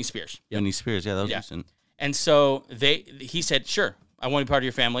happened with Britney Spears. Britney Spears, that was recent. And so he said, sure, I want to be part of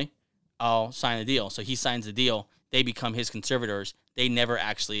your family. I'll sign the deal. So he signs the deal. They become his conservators. They never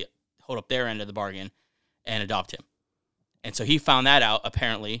actually hold up their end of the bargain and adopt him. And so he found that out,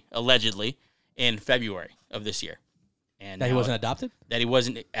 apparently, allegedly, in February of this year. And that he wasn't adopted? That he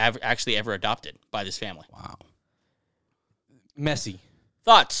wasn't actually ever adopted by this family. Wow. Messy.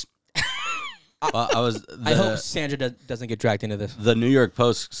 Thoughts? I hope Sandra doesn't get dragged into this. The New York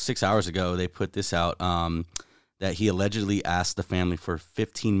Post 6 hours ago, they put this out that he allegedly asked the family for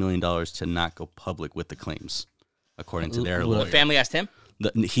 $15 million to not go public with the claims, according to their The lawyer. family asked him?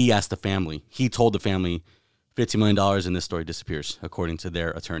 He asked the family. He told the family $50 million and this story disappears, according to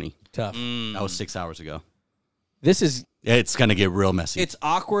their attorney. Tough. That was 6 hours ago. This is It's going to get real messy. it's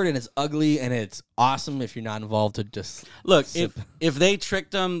awkward and it's ugly and it's awesome if you're not involved to just Look, sip. if they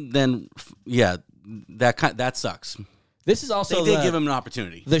tricked him, then yeah, that sucks. This is also They did give him an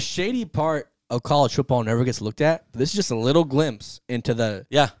opportunity. the shady part of college football never gets looked at. But this is just a little glimpse into the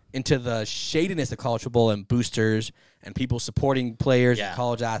shadiness of college football and boosters and people supporting players and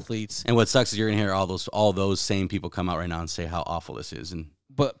college athletes. And what sucks is you're going to hear all those same people come out right now and say how awful this is. And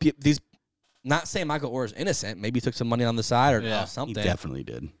But these, not saying Michael Orr is innocent. Maybe he took some money on the side or something. he definitely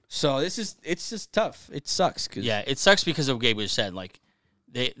did. So it's just tough. It sucks. Yeah, it sucks because of what Gabe just said. Like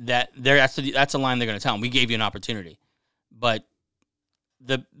that's a line they're going to tell him. We gave you an opportunity, but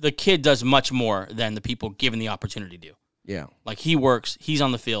the kid does much more than the people given the opportunity do. Yeah. Like he works, he's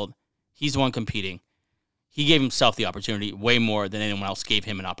on the field, he's the one competing. He gave himself the opportunity way more than anyone else gave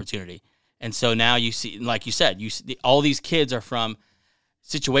him an opportunity. And so now you see, like you said, all these kids are from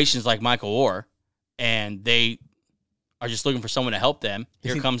situations like Michael Orr, and they are just looking for someone to help them.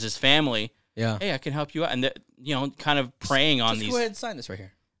 Here comes his family. Yeah. Hey, I can help you out. And, kind of preying on these. Go ahead and sign this right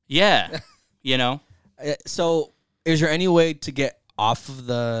here. Yeah. So is there any way to get off of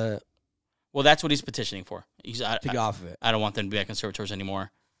the... Well, that's what he's petitioning for. to get off of it. I don't want them to be at conservators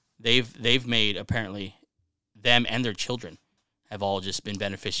anymore. They've made, apparently, them and their children have all just been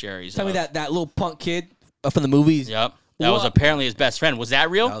beneficiaries. Tell me that little punk kid from the movies. Yep. That was apparently his best friend. Was that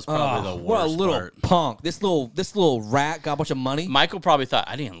real? That was probably the worst What a little part. punk. This little rat got a bunch of money. Michael probably thought,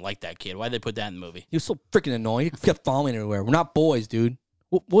 I didn't like that kid. Why'd they put that in the movie? He was so freaking annoying. He kept following me everywhere. We're not boys, dude.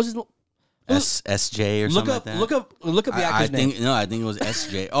 What was his... SJ or something like that. Look up the actor's name. I think it was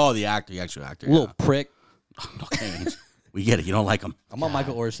SJ. Oh, the actual actor. Little prick. Okay, we get it. You don't like him. I'm on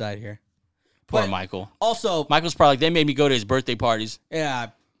Michael Orr's side here. Poor But Michael. Also, Michael's probably like, they made me go to his birthday parties, yeah,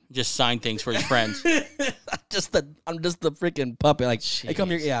 just sign things for his friends. I'm just the freaking puppet. Like, hey, come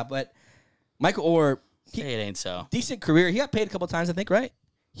here. Yeah, but Michael Orr, Say it ain't so. decent career. He got paid a couple times, I think, right?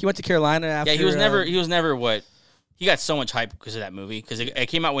 He went to Carolina after. Yeah, he was never what. He got so much hype because of that movie because it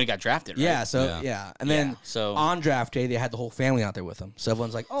came out when he got drafted. Right? Yeah, so yeah, and then so on draft day they had the whole family out there with him. So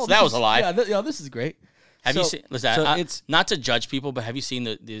everyone's like, "Oh, So that was a lie. Yeah, this is great." Have you seen? Listen, so it's not to judge people, but have you seen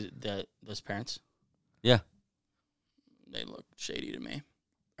those parents? Yeah. They look shady to me.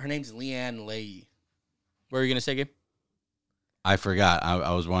 Her name's Leanne Leahy. What were you gonna say, Gabe? I forgot.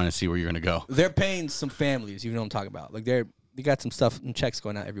 I was wanting to see where you're going to go. They're paying some families. You know what I'm talking about? Like they got some stuff and checks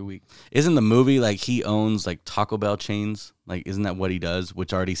going out every week. Isn't the movie like he owns like Taco Bell chains? Like, isn't that what he does?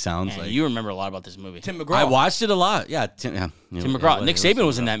 Which already sounds Man, like you remember a lot about this movie. Tim McGraw. I watched it a lot. Yeah, Tim McGraw. Nick Saban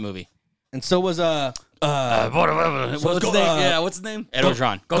was in that movie. And so was what's his name? What's his name? Ed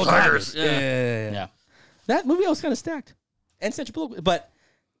Orgeron. Go Tigers. Yeah. That movie I was kind of stacked. And Central Bullock, but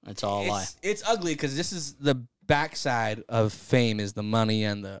That's all a lie. It's ugly because this is the backside of fame is the money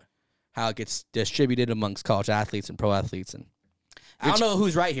and the how it gets distributed amongst college athletes and pro athletes. And I don't know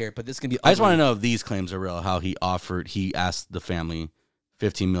who's right here, but this can be ugly. I just want to know if these claims are real. How he asked the family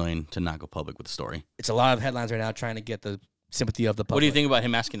 $15 million to not go public with the story. It's a lot of headlines right now trying to get the sympathy of the public. What do you think about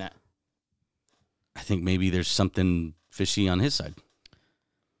him asking that? I think maybe there's something fishy on his side.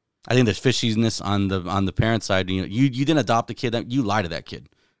 I think there's fishiness on the parent side. You didn't adopt a kid. You lied to that kid.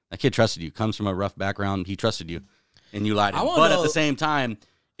 That kid trusted you. Comes from a rough background. He trusted you, and you lied to him. But at the same time,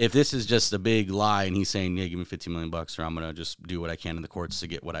 if this is just a big lie and he's saying, "Yeah, give me $15 million, or I'm gonna just do what I can in the courts to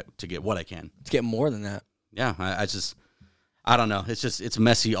get what I can." Let's get more than that. Yeah, I don't know. It's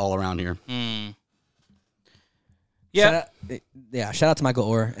messy all around here. Yeah, Shout out to Michael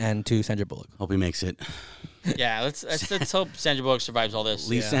Orr and to Sandra Bullock. Hope he makes it. yeah. Let's hope Sandra Bullock survives all this.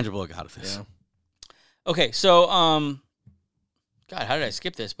 Leave Sandra Bullock out of this. Yeah. Okay, so God, how did I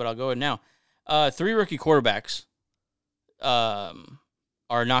skip this? But I'll go ahead now. 3 rookie quarterbacks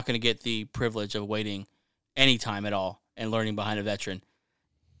are not going to get the privilege of waiting any time at all and learning behind a veteran.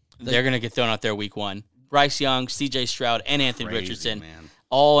 They're going to get thrown out there week 1. Bryce Young, C.J. Stroud, and Anthony Richardson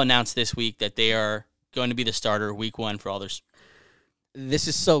all announced this week that they are going to be the starter week 1 for all their. This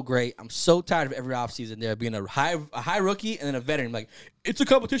is so great. I'm so tired of every offseason there being a high rookie and then a veteran. Like, it's a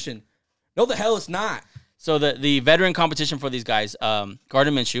competition. No, the hell it's not. So the veteran competition for these guys,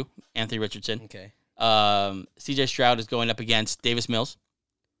 Gardner Minshew, Anthony Richardson. Okay. C.J. Stroud is going up against Davis Mills.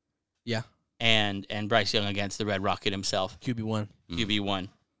 Yeah. And Bryce Young against the Red Rocket himself. QB1. QB1.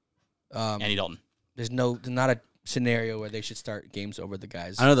 Andy Dalton. There's not a scenario where they should start games over the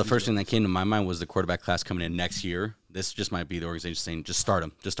guys. I know the first thing that came to my mind was the quarterback class coming in next year. This just might be the organization saying, just start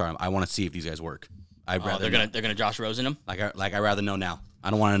them. I want to see if these guys work. They're gonna Josh Rosen him. Like I rather know now. I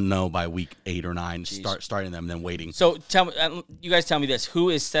don't want to know by week 8 or 9, starting them, and then waiting. So tell me, you guys tell me this: who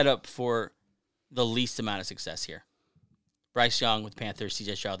is set up for the least amount of success here? Bryce Young with the Panthers,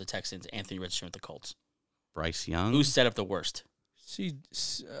 C.J. Stroud with the Texans, Anthony Richardson with the Colts. Bryce Young. Who's set up the worst? The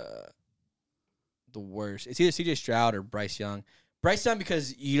worst. It's either C.J. Stroud or Bryce Young. Bryce Young,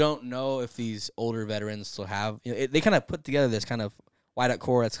 because you don't know if these older veterans still have. They kind of put together this kind of wideout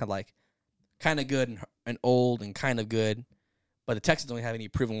core that's kind of good and old and kind of good. But the Texans don't have any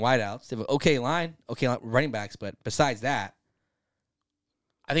proven wideouts. They have an okay running backs, but besides that,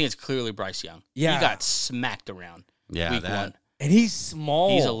 I think it's clearly Bryce Young. Yeah. He got smacked around. Yeah, week 1. And he's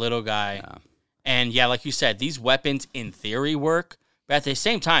small. He's a little guy. Yeah. And, like you said, these weapons in theory work. But at the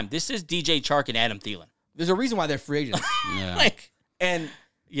same time, this is DJ Chark and Adam Thielen. There's a reason why they're free agents. Yeah. And,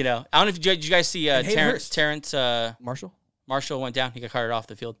 I don't know if did you guys see Terrence Marshall went down. He got carted off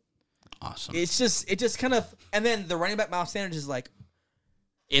the field. Awesome. It just kind of, and then the running back Miles Sanders is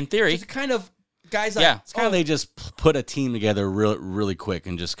in theory, just kind of guys it's kind of they just put a team together really quick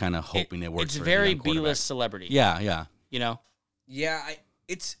and just kind of hoping it works. It's very B-list celebrity. Yeah. Yeah,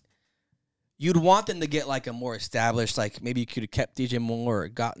 you'd want them to get a more established, maybe you could have kept DJ Moore or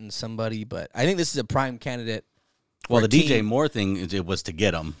gotten somebody, but I think this is a prime candidate. Well, the DJ Moore thing, it was to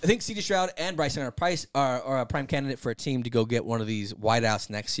get him. I think C.J. Stroud and Bryce Young are a prime candidate for a team to go get one of these wideouts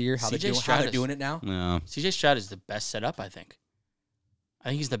next year. How they're doing it now. Yeah. C.J. Stroud is the best setup, I think. I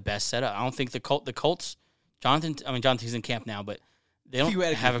think he's the best setup. I don't think the Colts, Jonathan's in camp now, but they don't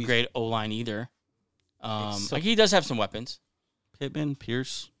have a great O-line either. He does have some weapons. Pittman,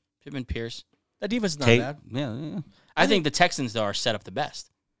 Pierce. That defense is not bad. Yeah. I think the Texans, though, are set up the best.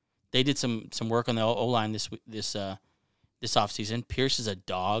 They did some work on the O-line this offseason. Pierce is a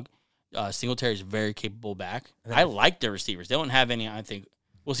dog. Singletary is a very capable back. I like their receivers. They don't have any. I think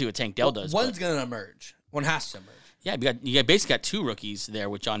we'll see what Tank Dell does. One's going to emerge. One has to emerge. Yeah, you basically got 2 rookies there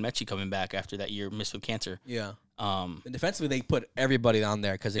with John Mechie coming back after that year missed with cancer. Yeah. And defensively, they put everybody on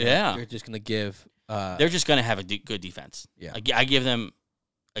there because they're just going to give. They're just going to have a good defense. Yeah. I give them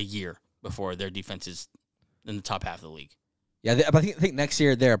a year before their defense is in the top half of the league. Yeah, but I think next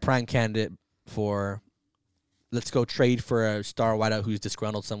year they're a prime candidate for let's go trade for a star wideout who's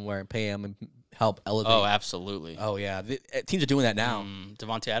disgruntled somewhere and pay him and help elevate. Oh, absolutely. Oh, yeah. Teams are doing that now.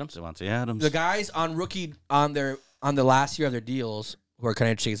 Devontae Adams. The guys on rookie on the last year of their deals who are kind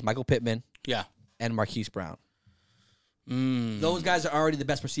of interesting is Michael Pittman and Marquise Brown. Those guys are already the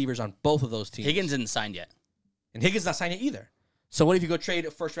best receivers on both of those teams. Higgins isn't signed yet. And Higgins not signed yet either. So what if you go trade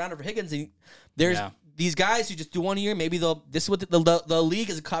a first rounder for Higgins? And there's these guys who just do 1 year. Maybe this is what the league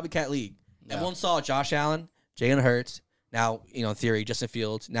is a copycat league. Yeah. Everyone saw Josh Allen, Jalen Hurts. Now in theory, Justin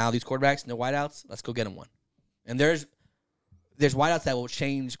Fields. Now these quarterbacks, no wideouts. Let's go get them one. And there's wideouts that will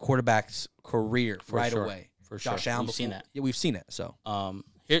change quarterbacks' career away. For sure, Josh Allen. We've seen that. Yeah, we've seen it. So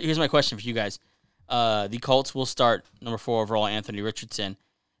here's my question for you guys. The Colts will start number 4 overall, Anthony Richardson.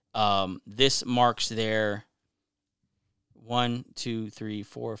 This marks their 1, 2, 3,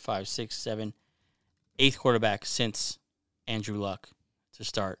 4, 5, 6, 7, 8th quarterback since Andrew Luck to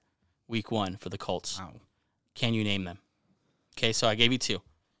start week 1 for the Colts. Wow. Can you name them? Okay, so I gave you 2.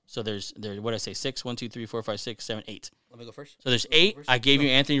 So there's what did I say? 6, 1, 2, 3, 4, 5, 6, 7, 8. Let me go first. So there's 8. I gave you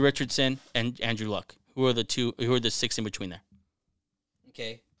Anthony Richardson and Andrew Luck. Who are the 6 in between there?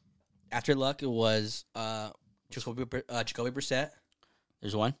 Okay. After Luck, it was Jacoby Brissett.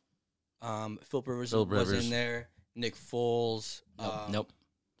 There's 1. Philip Rivers was in there. Nick Foles. Nope.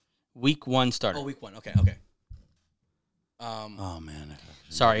 Week 1 starter. Oh, week 1. Okay. Oh, man.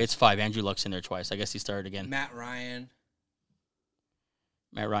 Sorry, it's 5. Andrew Luck's in there twice. I guess he started again. Matt Ryan.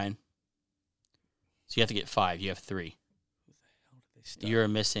 So you have to get 5. You have 3. Who the hell did they start? You're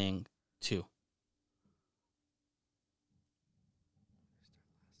missing 2.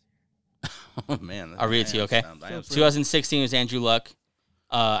 Oh, man. I'll read it to you, okay? 2016 was Andrew Luck.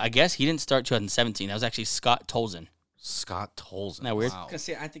 I guess he didn't start 2017. That was actually Scott Tolzien. Isn't that weird? Wow.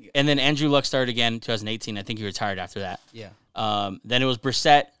 And then Andrew Luck started again in 2018. I think he retired after that. Yeah. Then it was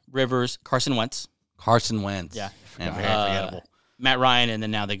Brissett, Rivers, Carson Wentz. Yeah. Man, very forgettable. Matt Ryan, and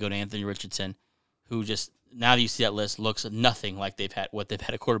then now they go to Anthony Richardson, who just, now that you see that list, looks nothing like they've had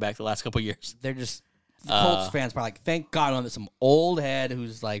a quarterback the last couple of years. They're just Colts fans probably thank God on some old head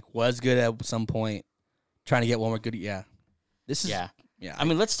who's was good at some point, trying to get one more good. Yeah. This is Yeah. I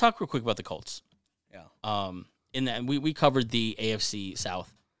mean, let's talk real quick about the Colts. Yeah. In that we covered the AFC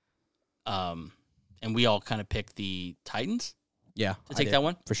South, and we all kind of picked the Titans. Yeah, to take that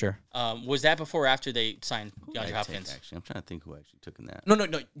one for sure. Was that before or after they signed DeAndre Hopkins? Actually, I'm trying to think who actually took in that. No.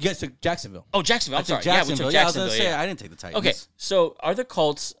 You guys took Jacksonville. Oh, Jacksonville. I'm sorry. Jacksonville. Yeah, we took Jacksonville. I was gonna say I didn't take the Titans. Okay, so are the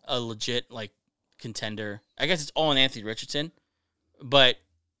Colts a legit contender? I guess it's all on Anthony Richardson. But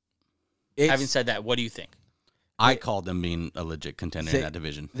It's- having said that, what do you think? I called them being a legit contender in that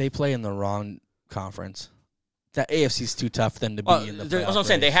division. They play in the wrong conference. That AFC's too tough for them to be in the That's what I'm playoff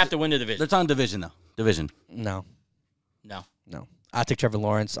saying. They race. have to win the division. They're talking division, though. Division. No. I'll take Trevor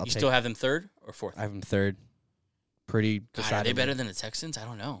Lawrence. You still have them third or fourth? I have him third. Pretty God, are they decidedly. better than the Texans? I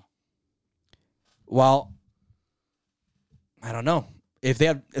don't know. Well, I don't know.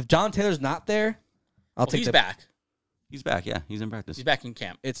 If John Taylor's not there, I'll take He's the back. He's back, yeah. He's in practice. He's back in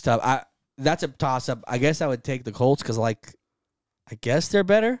camp. It's tough. That's a toss up. I guess I would take the Colts because, I guess they're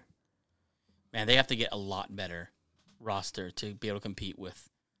better. Man, they have to get a lot better roster to be able to compete with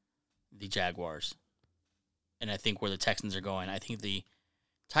the Jaguars. And I think where the Texans are going, I think the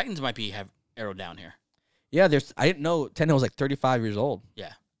Titans might have arrowed down here. Yeah, I didn't know Tannehill was 35 years old.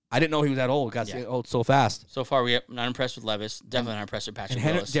 Yeah. I didn't know he was that old. Got old so fast. So far, we're not impressed with Levis. Definitely not impressed with Patrick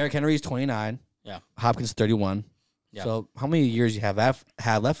Willis. Derrick Henry's 29. Yeah. Hopkins 31. Yeah. So how many years you have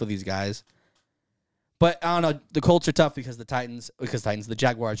left with these guys? But I don't know. The Colts are tough because the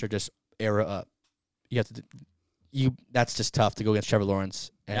Jaguars are just era up. That's just tough to go against Trevor Lawrence.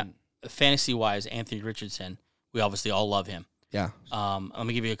 And Fantasy wise, Anthony Richardson, we obviously all love him. yeah. Let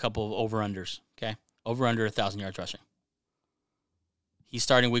me give you a couple of over-unders, okay? Over-under 1,000 yards rushing. He's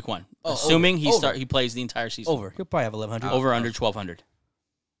starting week 1. Assuming he plays the entire season. Over. He'll probably have 1,100. Over, under 1,200.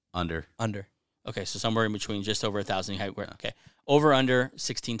 Under. Okay, so somewhere in between, just over 1,000. Okay. Over, under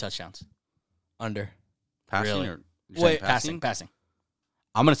 16 touchdowns. Under. Passing Really? or you're saying Passing.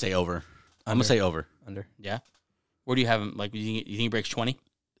 I'm going to say over. I'm going to say over. Under. Yeah. Where do you have him? Like, you think he breaks 20?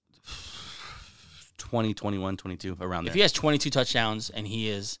 20, 21, 22, around If there. he has 22 touchdowns and he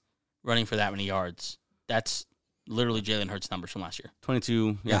is running for that many yards, that's literally Jalen Hurts' numbers from last year.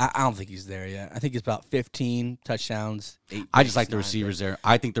 22, Yeah, yeah. I don't think he's there yet. I think it's about 15 touchdowns. 8 I just like the nine, receivers there.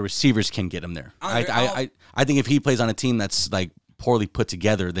 I think the receivers can get him there. I think if he plays on a team that's poorly put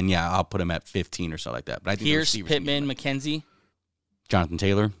together, then yeah, I'll put him at 15 or so like that. But I think Pierce, the receivers can get Pittman, him. McKenzie, Jonathan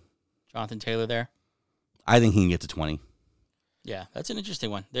Taylor. there. I think he can get to 20. Yeah, that's an interesting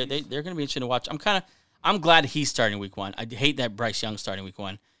one. They're going to be interesting to watch. I'm glad he's starting week 1. I hate that Bryce Young's starting week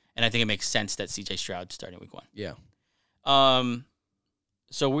 1, and I think it makes sense that CJ Stroud's starting week 1. Yeah.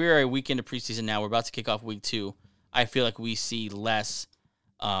 So we're a week into preseason now. We're about to kick off week 2. I feel like we see less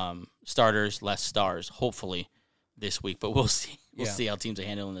starters, less stars, hopefully, this week. But we'll see. We'll see how teams are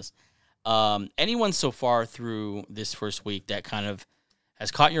handling this. Anyone so far through this first week that kind of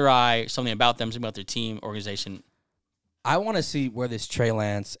has caught your eye, something about them, something about their team, organization? I want to see where this Trey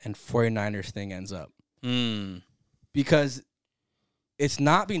Lance and 49ers thing ends up. Because it's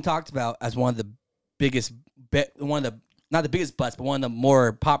not being talked about as one of the biggest not the biggest busts, but one of the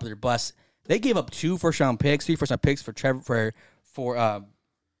more popular busts. They gave up 2 first-round picks, 3 first-round picks for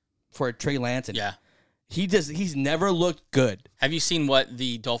Trey Lance, and he's never looked good. Have you seen what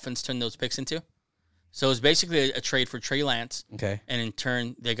the Dolphins turned those picks into? So it was basically a trade for Trey Lance. Okay. And in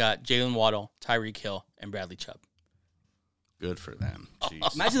turn, they got Jalen Waddle, Tyreek Hill, and Bradley Chubb. Good for them.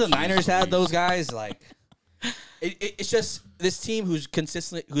 Jeez. Imagine the Niners had those guys. It's just this team who's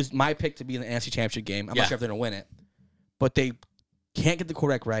my pick to be in the NFC Championship game. I'm not sure if they're going to win it. But they can't get the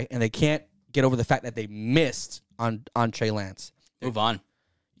quarterback right, and they can't get over the fact that they missed on Trey Lance. Move on.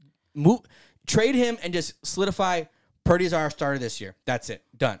 Trade him and just solidify Purdy's our starter this year. That's it.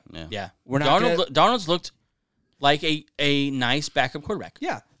 Done. Yeah. We're not Darnold's looked like a nice backup quarterback.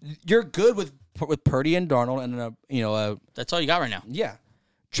 Yeah. You're good with Purdy and Darnold and that's all you got right now. Yeah.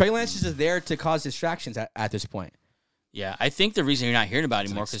 Trey Lance is just there to cause distractions at this point. Yeah, I think the reason you're not hearing about it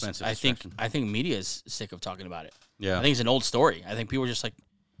It's an anymore because expensive I think media is sick of talking about it. Yeah. I think it's an old story. I think people are just like,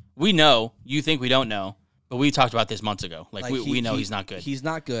 we know, you think we don't know, but we talked about this months ago. We know he's not good. He's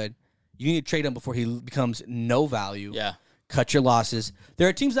not good. You need to trade him before he becomes no value. Yeah. Cut your losses. There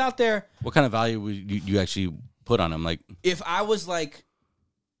are teams out there. What kind of value would you actually put on him? If I was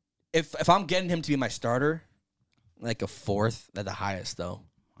if I'm getting him to be my starter, a 4th at the highest though.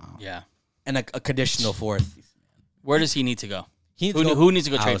 Wow. Yeah. And a conditional 4th. Where does he need to go? Who needs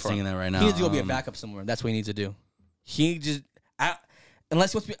to go I trade was for him? thinking that right now. He needs to go be a backup somewhere. That's what he needs to do.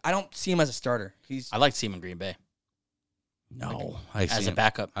 Unless I don't see him as a starter. I like to see him in Green Bay No. as a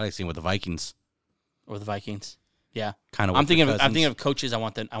backup I like seeing with the Vikings. or the Vikings. Yeah. Kind of. I'm thinking of coaches I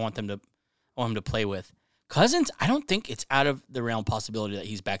want him to play with. Cousins, I don't think it's out of the realm of possibility that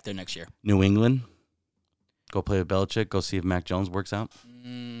he's back there next year. New England. Go play with Belichick. Go see if Mac Jones works out.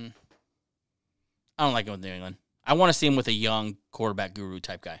 I don't like him with New England. I want to see him with a young quarterback guru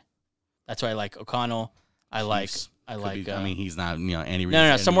type guy. That's why I like O'Connell. I like. He's not. Andy Reid.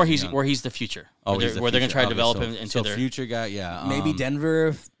 No. Somewhere where he's the future. Oh, where they're going to try to develop him into their future guy. Yeah. Maybe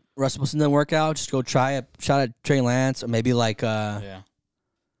Denver Russell Wilson didn't work out, just go try a shot at Trey Lance, or maybe like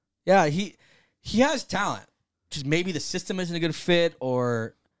he has talent. Just maybe the system isn't a good fit,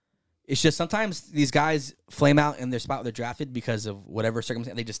 or it's just sometimes these guys flame out in their spot where they're drafted because of whatever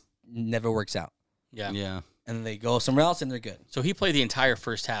circumstance. They just never works out. Yeah. Yeah. And then they go somewhere else and they're good. So he played the entire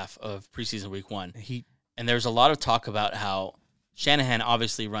first half of preseason week 1. And there's a lot of talk about how Shanahan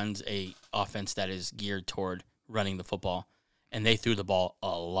obviously runs a offense that is geared toward running the football, and they threw the ball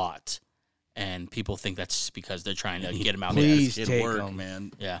a lot. And people think that's just because they're trying to get him out there. Please It take worked, him.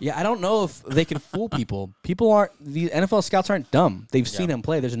 man. Yeah. Yeah, I don't know if they can fool people. The NFL scouts aren't dumb. They've seen him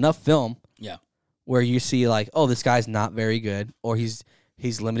play. There's enough film where you see like, oh, this guy's not very good, or he's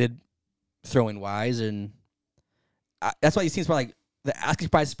limited throwing wise, and that's why he seems probably like the asking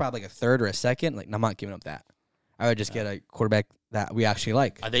price is probably like a third or a second. Like, I'm not giving up that. I would just get a quarterback that we actually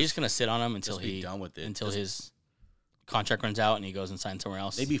like. Are they just gonna sit on him until Just be done with it. until his contract runs out and he goes and signs somewhere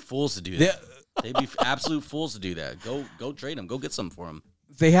else? They'd be fools to do that. They'd be absolute fools to do that. Go trade him. Go get something for him.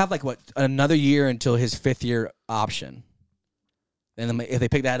 They have like another year until his 5th year option. And if they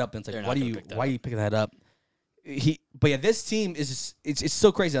pick that up, then it's They're like, not gonna pick that why up. are you picking that up? But yeah, this team is it's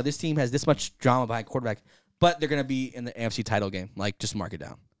so crazy how this team has this much drama behind quarterback, but they're gonna be in the AFC title game. Like, just mark it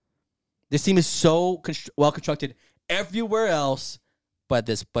down. This team is so well constructed everywhere else, but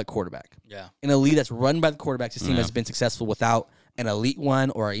quarterback. Yeah. In a league that's run by the quarterbacks, this team has been successful without an elite one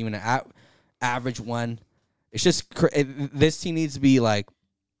or even an average one. It's just this team needs to be like,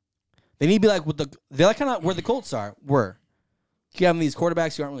 they need to be like they're like kind of where the Colts were. You have these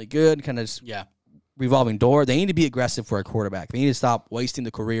quarterbacks who aren't really good, kind of just revolving door. They need to be aggressive for a quarterback. They need to stop wasting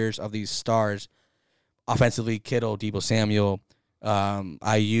the careers of these stars offensively. Kittle, Deebo Samuel,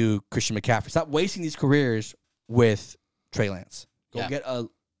 IU, Christian McCaffrey. Stop wasting these careers with Trey Lance. Go get a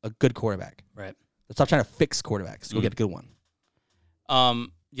good quarterback. Right. Stop trying to fix quarterbacks. Go get a good one.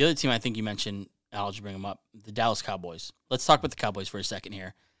 The other team I think you mentioned, I'll just bring them up, the Dallas Cowboys. Let's talk about the Cowboys for a second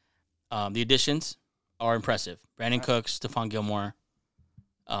here. The additions are impressive. Brandon Cooks, Stephon Gilmore,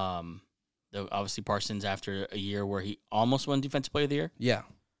 obviously Parsons after a year where he almost won Defensive Player of the Year. Yeah,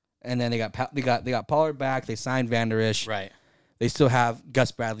 and then they got Pollard back. They signed Van Der Esch. Right. They still have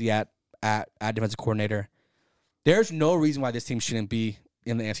Gus Bradley at defensive coordinator. There's no reason why this team shouldn't be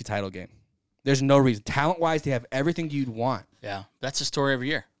in the NFC title game. There's no reason. Talent-wise, they have everything you'd want. Yeah, that's the story every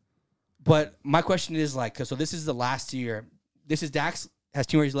year. But my question is so this is the last year. This is Dax has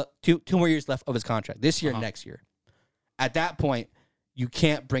 2 more years left. Two more years left of his contract. This year, next year. At that point, you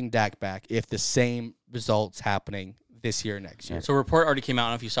can't bring Dak back if the same results happening this year or next year. So a report already came out. I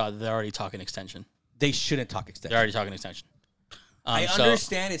don't know if you saw it. They're already talking extension. They shouldn't talk extension. They're already talking extension. I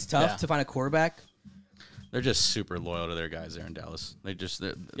understand it's tough to find a quarterback. They're just super loyal to their guys there in Dallas.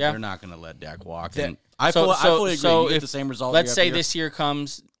 They're not going to let Dak walk. And I fully agree. So you get if the same result. let's year say after year. this year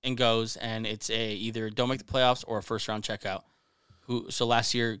comes and goes, and it's either don't make the playoffs or a first round checkout. So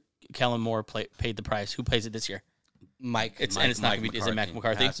last year, Kellen Moore paid the price. Who pays it this year? Mike. It's not going to be. Is it Mike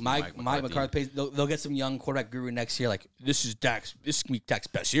McCarthy? Mike McCarthy pays. They'll get some young quarterback guru next year. Like, this is Dak's. This is gonna be Dak's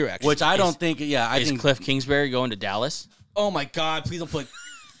best year, actually. Which I don't think. Yeah, I Is think Cliff Kingsbury going to Dallas? Oh my God! Please don't put.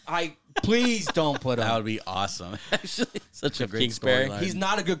 Please don't put him. that would be awesome. Actually, such a great Kingsbury. storyline. He's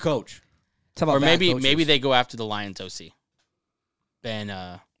not a good coach. Talk about Or bad maybe coaches. they go after the Lions OC. Ben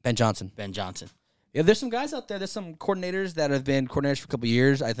Johnson. Ben Johnson. Yeah, there's some guys out there. There's some coordinators that have been coordinators for a couple of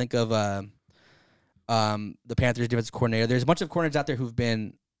years. I think of the Panthers defensive coordinator. There's a bunch of coordinators out there who've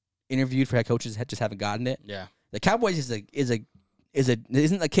been interviewed for head coaches, just haven't gotten it. Yeah. The Cowboys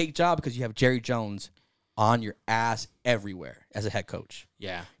isn't a cake job because you have Jerry Jones on your ass everywhere as a head coach.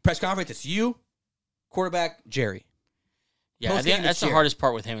 Yeah. Press conference, it's you, quarterback, Jerry. Yeah, I Post-game, think that's it's the Jerry. hardest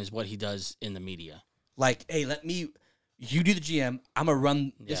part with him is what he does in the media. Like, hey, you do the GM. I'm going to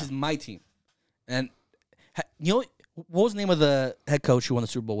run. This Yeah. is my team. And you know, what was the name of the head coach who won the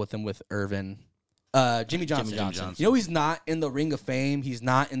Super Bowl with him with Irvin? Jimmy Johnson. Jimmy Johnson. You know, he's not in the Ring of Fame. He's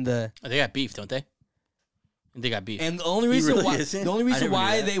not in the. They got beef, don't they? They got beef. And the only reason really why isn't? the only I reason never knew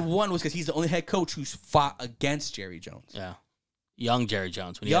why that. they won was because he's the only head coach who's fought against Jerry Jones. Yeah. Young Jerry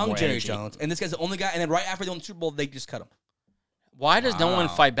Jones. When he had Young more Jerry energy. Jones. And this guy's the only guy. And then right after they won the Super Bowl, they just cut him. Why does no one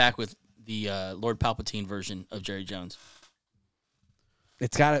Wow. fight back with the Lord Palpatine version of Jerry Jones?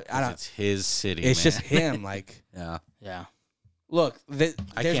 It's got to. I don't. It's his city. It's man. just him. Like, Yeah. Yeah. look, I there's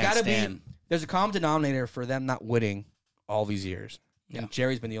can't got to be. stand- There's a common denominator for them not winning all these years. Yeah. And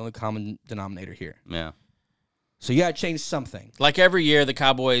Jerry's been the only common denominator here. Yeah. So you got to change something. Like every year, the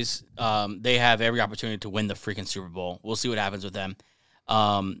Cowboys, they have every opportunity to win the freaking Super Bowl. We'll see what happens with them.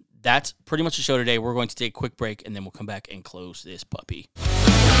 That's pretty much the show today. We're going to take a quick break, and then we'll come back and close this puppy.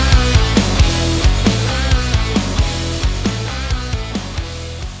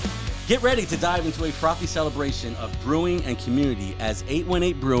 Get ready to dive into a frothy celebration of brewing and community as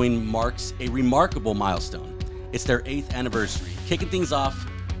 818 Brewing marks a remarkable milestone. It's their 8th anniversary. Kicking things off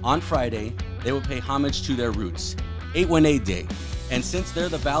on Friday, they will pay homage to their roots, 818 Day. And since they're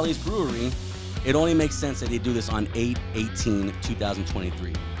the Valley's brewery, it only makes sense that they do this on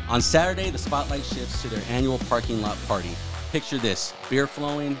 8/18/2023. On Saturday, the spotlight shifts to their annual parking lot party. Picture this: beer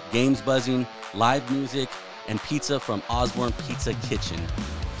flowing, games buzzing, live music, and pizza from Osborne Pizza Kitchen.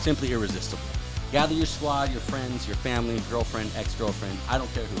 Simply irresistible. Gather your squad, your friends, your family, girlfriend, ex-girlfriend, I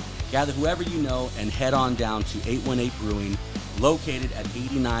don't care who. Gather whoever you know and head on down to 818 Brewing, located at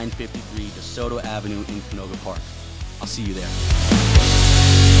 8953 DeSoto Avenue in Canoga Park. I'll see you there.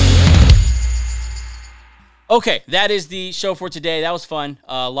 Okay, that is the show for today. That was fun.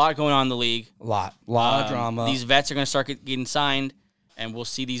 A lot going on in the league. A lot of drama. These vets are going to start getting signed, and we'll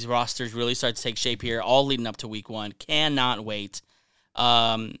see these rosters really start to take shape here, all leading up to week 1. Cannot wait.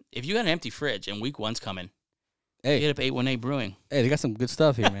 If you got an empty fridge and week 1's coming, hit up 818 Brewing. Hey, they got some good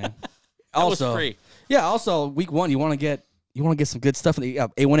stuff here, man. That was free. Yeah, also week 1, you want to get some good stuff in the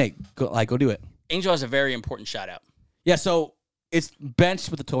 818. Go do it. Angel has a very important shout out. Yeah, so it's benched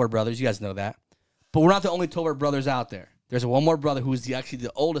with the Tovar brothers. You guys know that. But we're not the only Tovar brothers out there. There's one more brother who's actually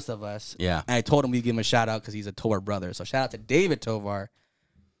the oldest of us. Yeah. And I told him we'd give him a shout out because he's a Tovar brother. So shout out to David Tovar,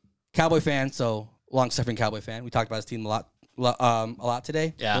 Cowboy fan. So long-suffering Cowboy fan. We talked about his team a lot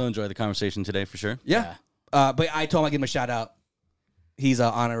today. Yeah. We'll enjoy the conversation today for sure. Yeah. But I told him I'd give him a shout out. He's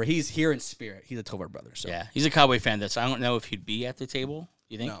an honor. He's here in spirit. He's a Tovar brother. So. Yeah. He's a Cowboy fan. I don't know if he'd be at the table.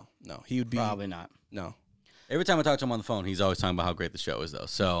 You think? No. He would be. Probably not. No. Every time I talk to him on the phone, he's always talking about how great the show is, though.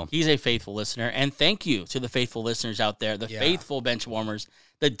 So he's a faithful listener, and thank you to the faithful listeners out there, the faithful bench warmers,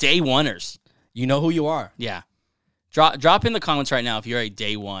 the day oneers. You know who you are. Yeah, drop in the comments right now if you're a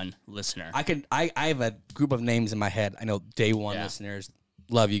day one listener. I have a group of names in my head. I know day one listeners.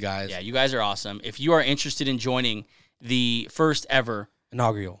 Love you guys. Yeah, you guys are awesome. If you are interested in joining the first ever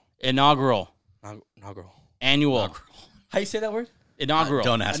inaugural annual. How you say that word? Inaugural.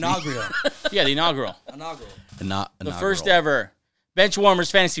 Don't ask Inaugural. Yeah, the inaugural. The first ever Bench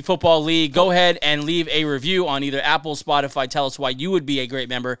Warmers Fantasy Football League. Go ahead and leave a review on either Apple, Spotify. Tell us why you would be a great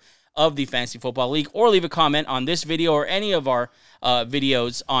member of the Fantasy Football League, or leave a comment on this video or any of our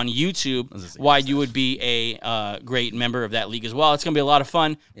videos on YouTube why you would be a great member of that league as well. It's going to be a lot of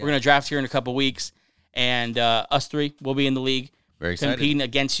fun. Yeah. We're going to draft here in a couple weeks, and us three will be in the league competing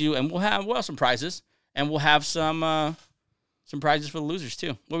against you, and we'll have some prizes, and we'll have some prizes for the losers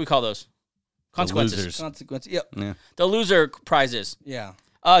too. What do we call those? Consequences. Consequences. Yep. Yeah. The loser prizes. Yeah.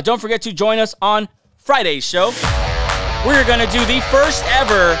 Don't forget to join us on Friday's show. We're going to do the first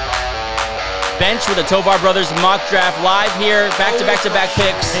ever Bench with the Tovar Brothers mock draft live here, back-to-back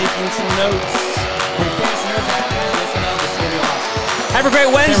picks. Taking some notes. Have a great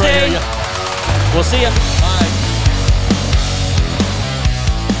Wednesday. We'll see you.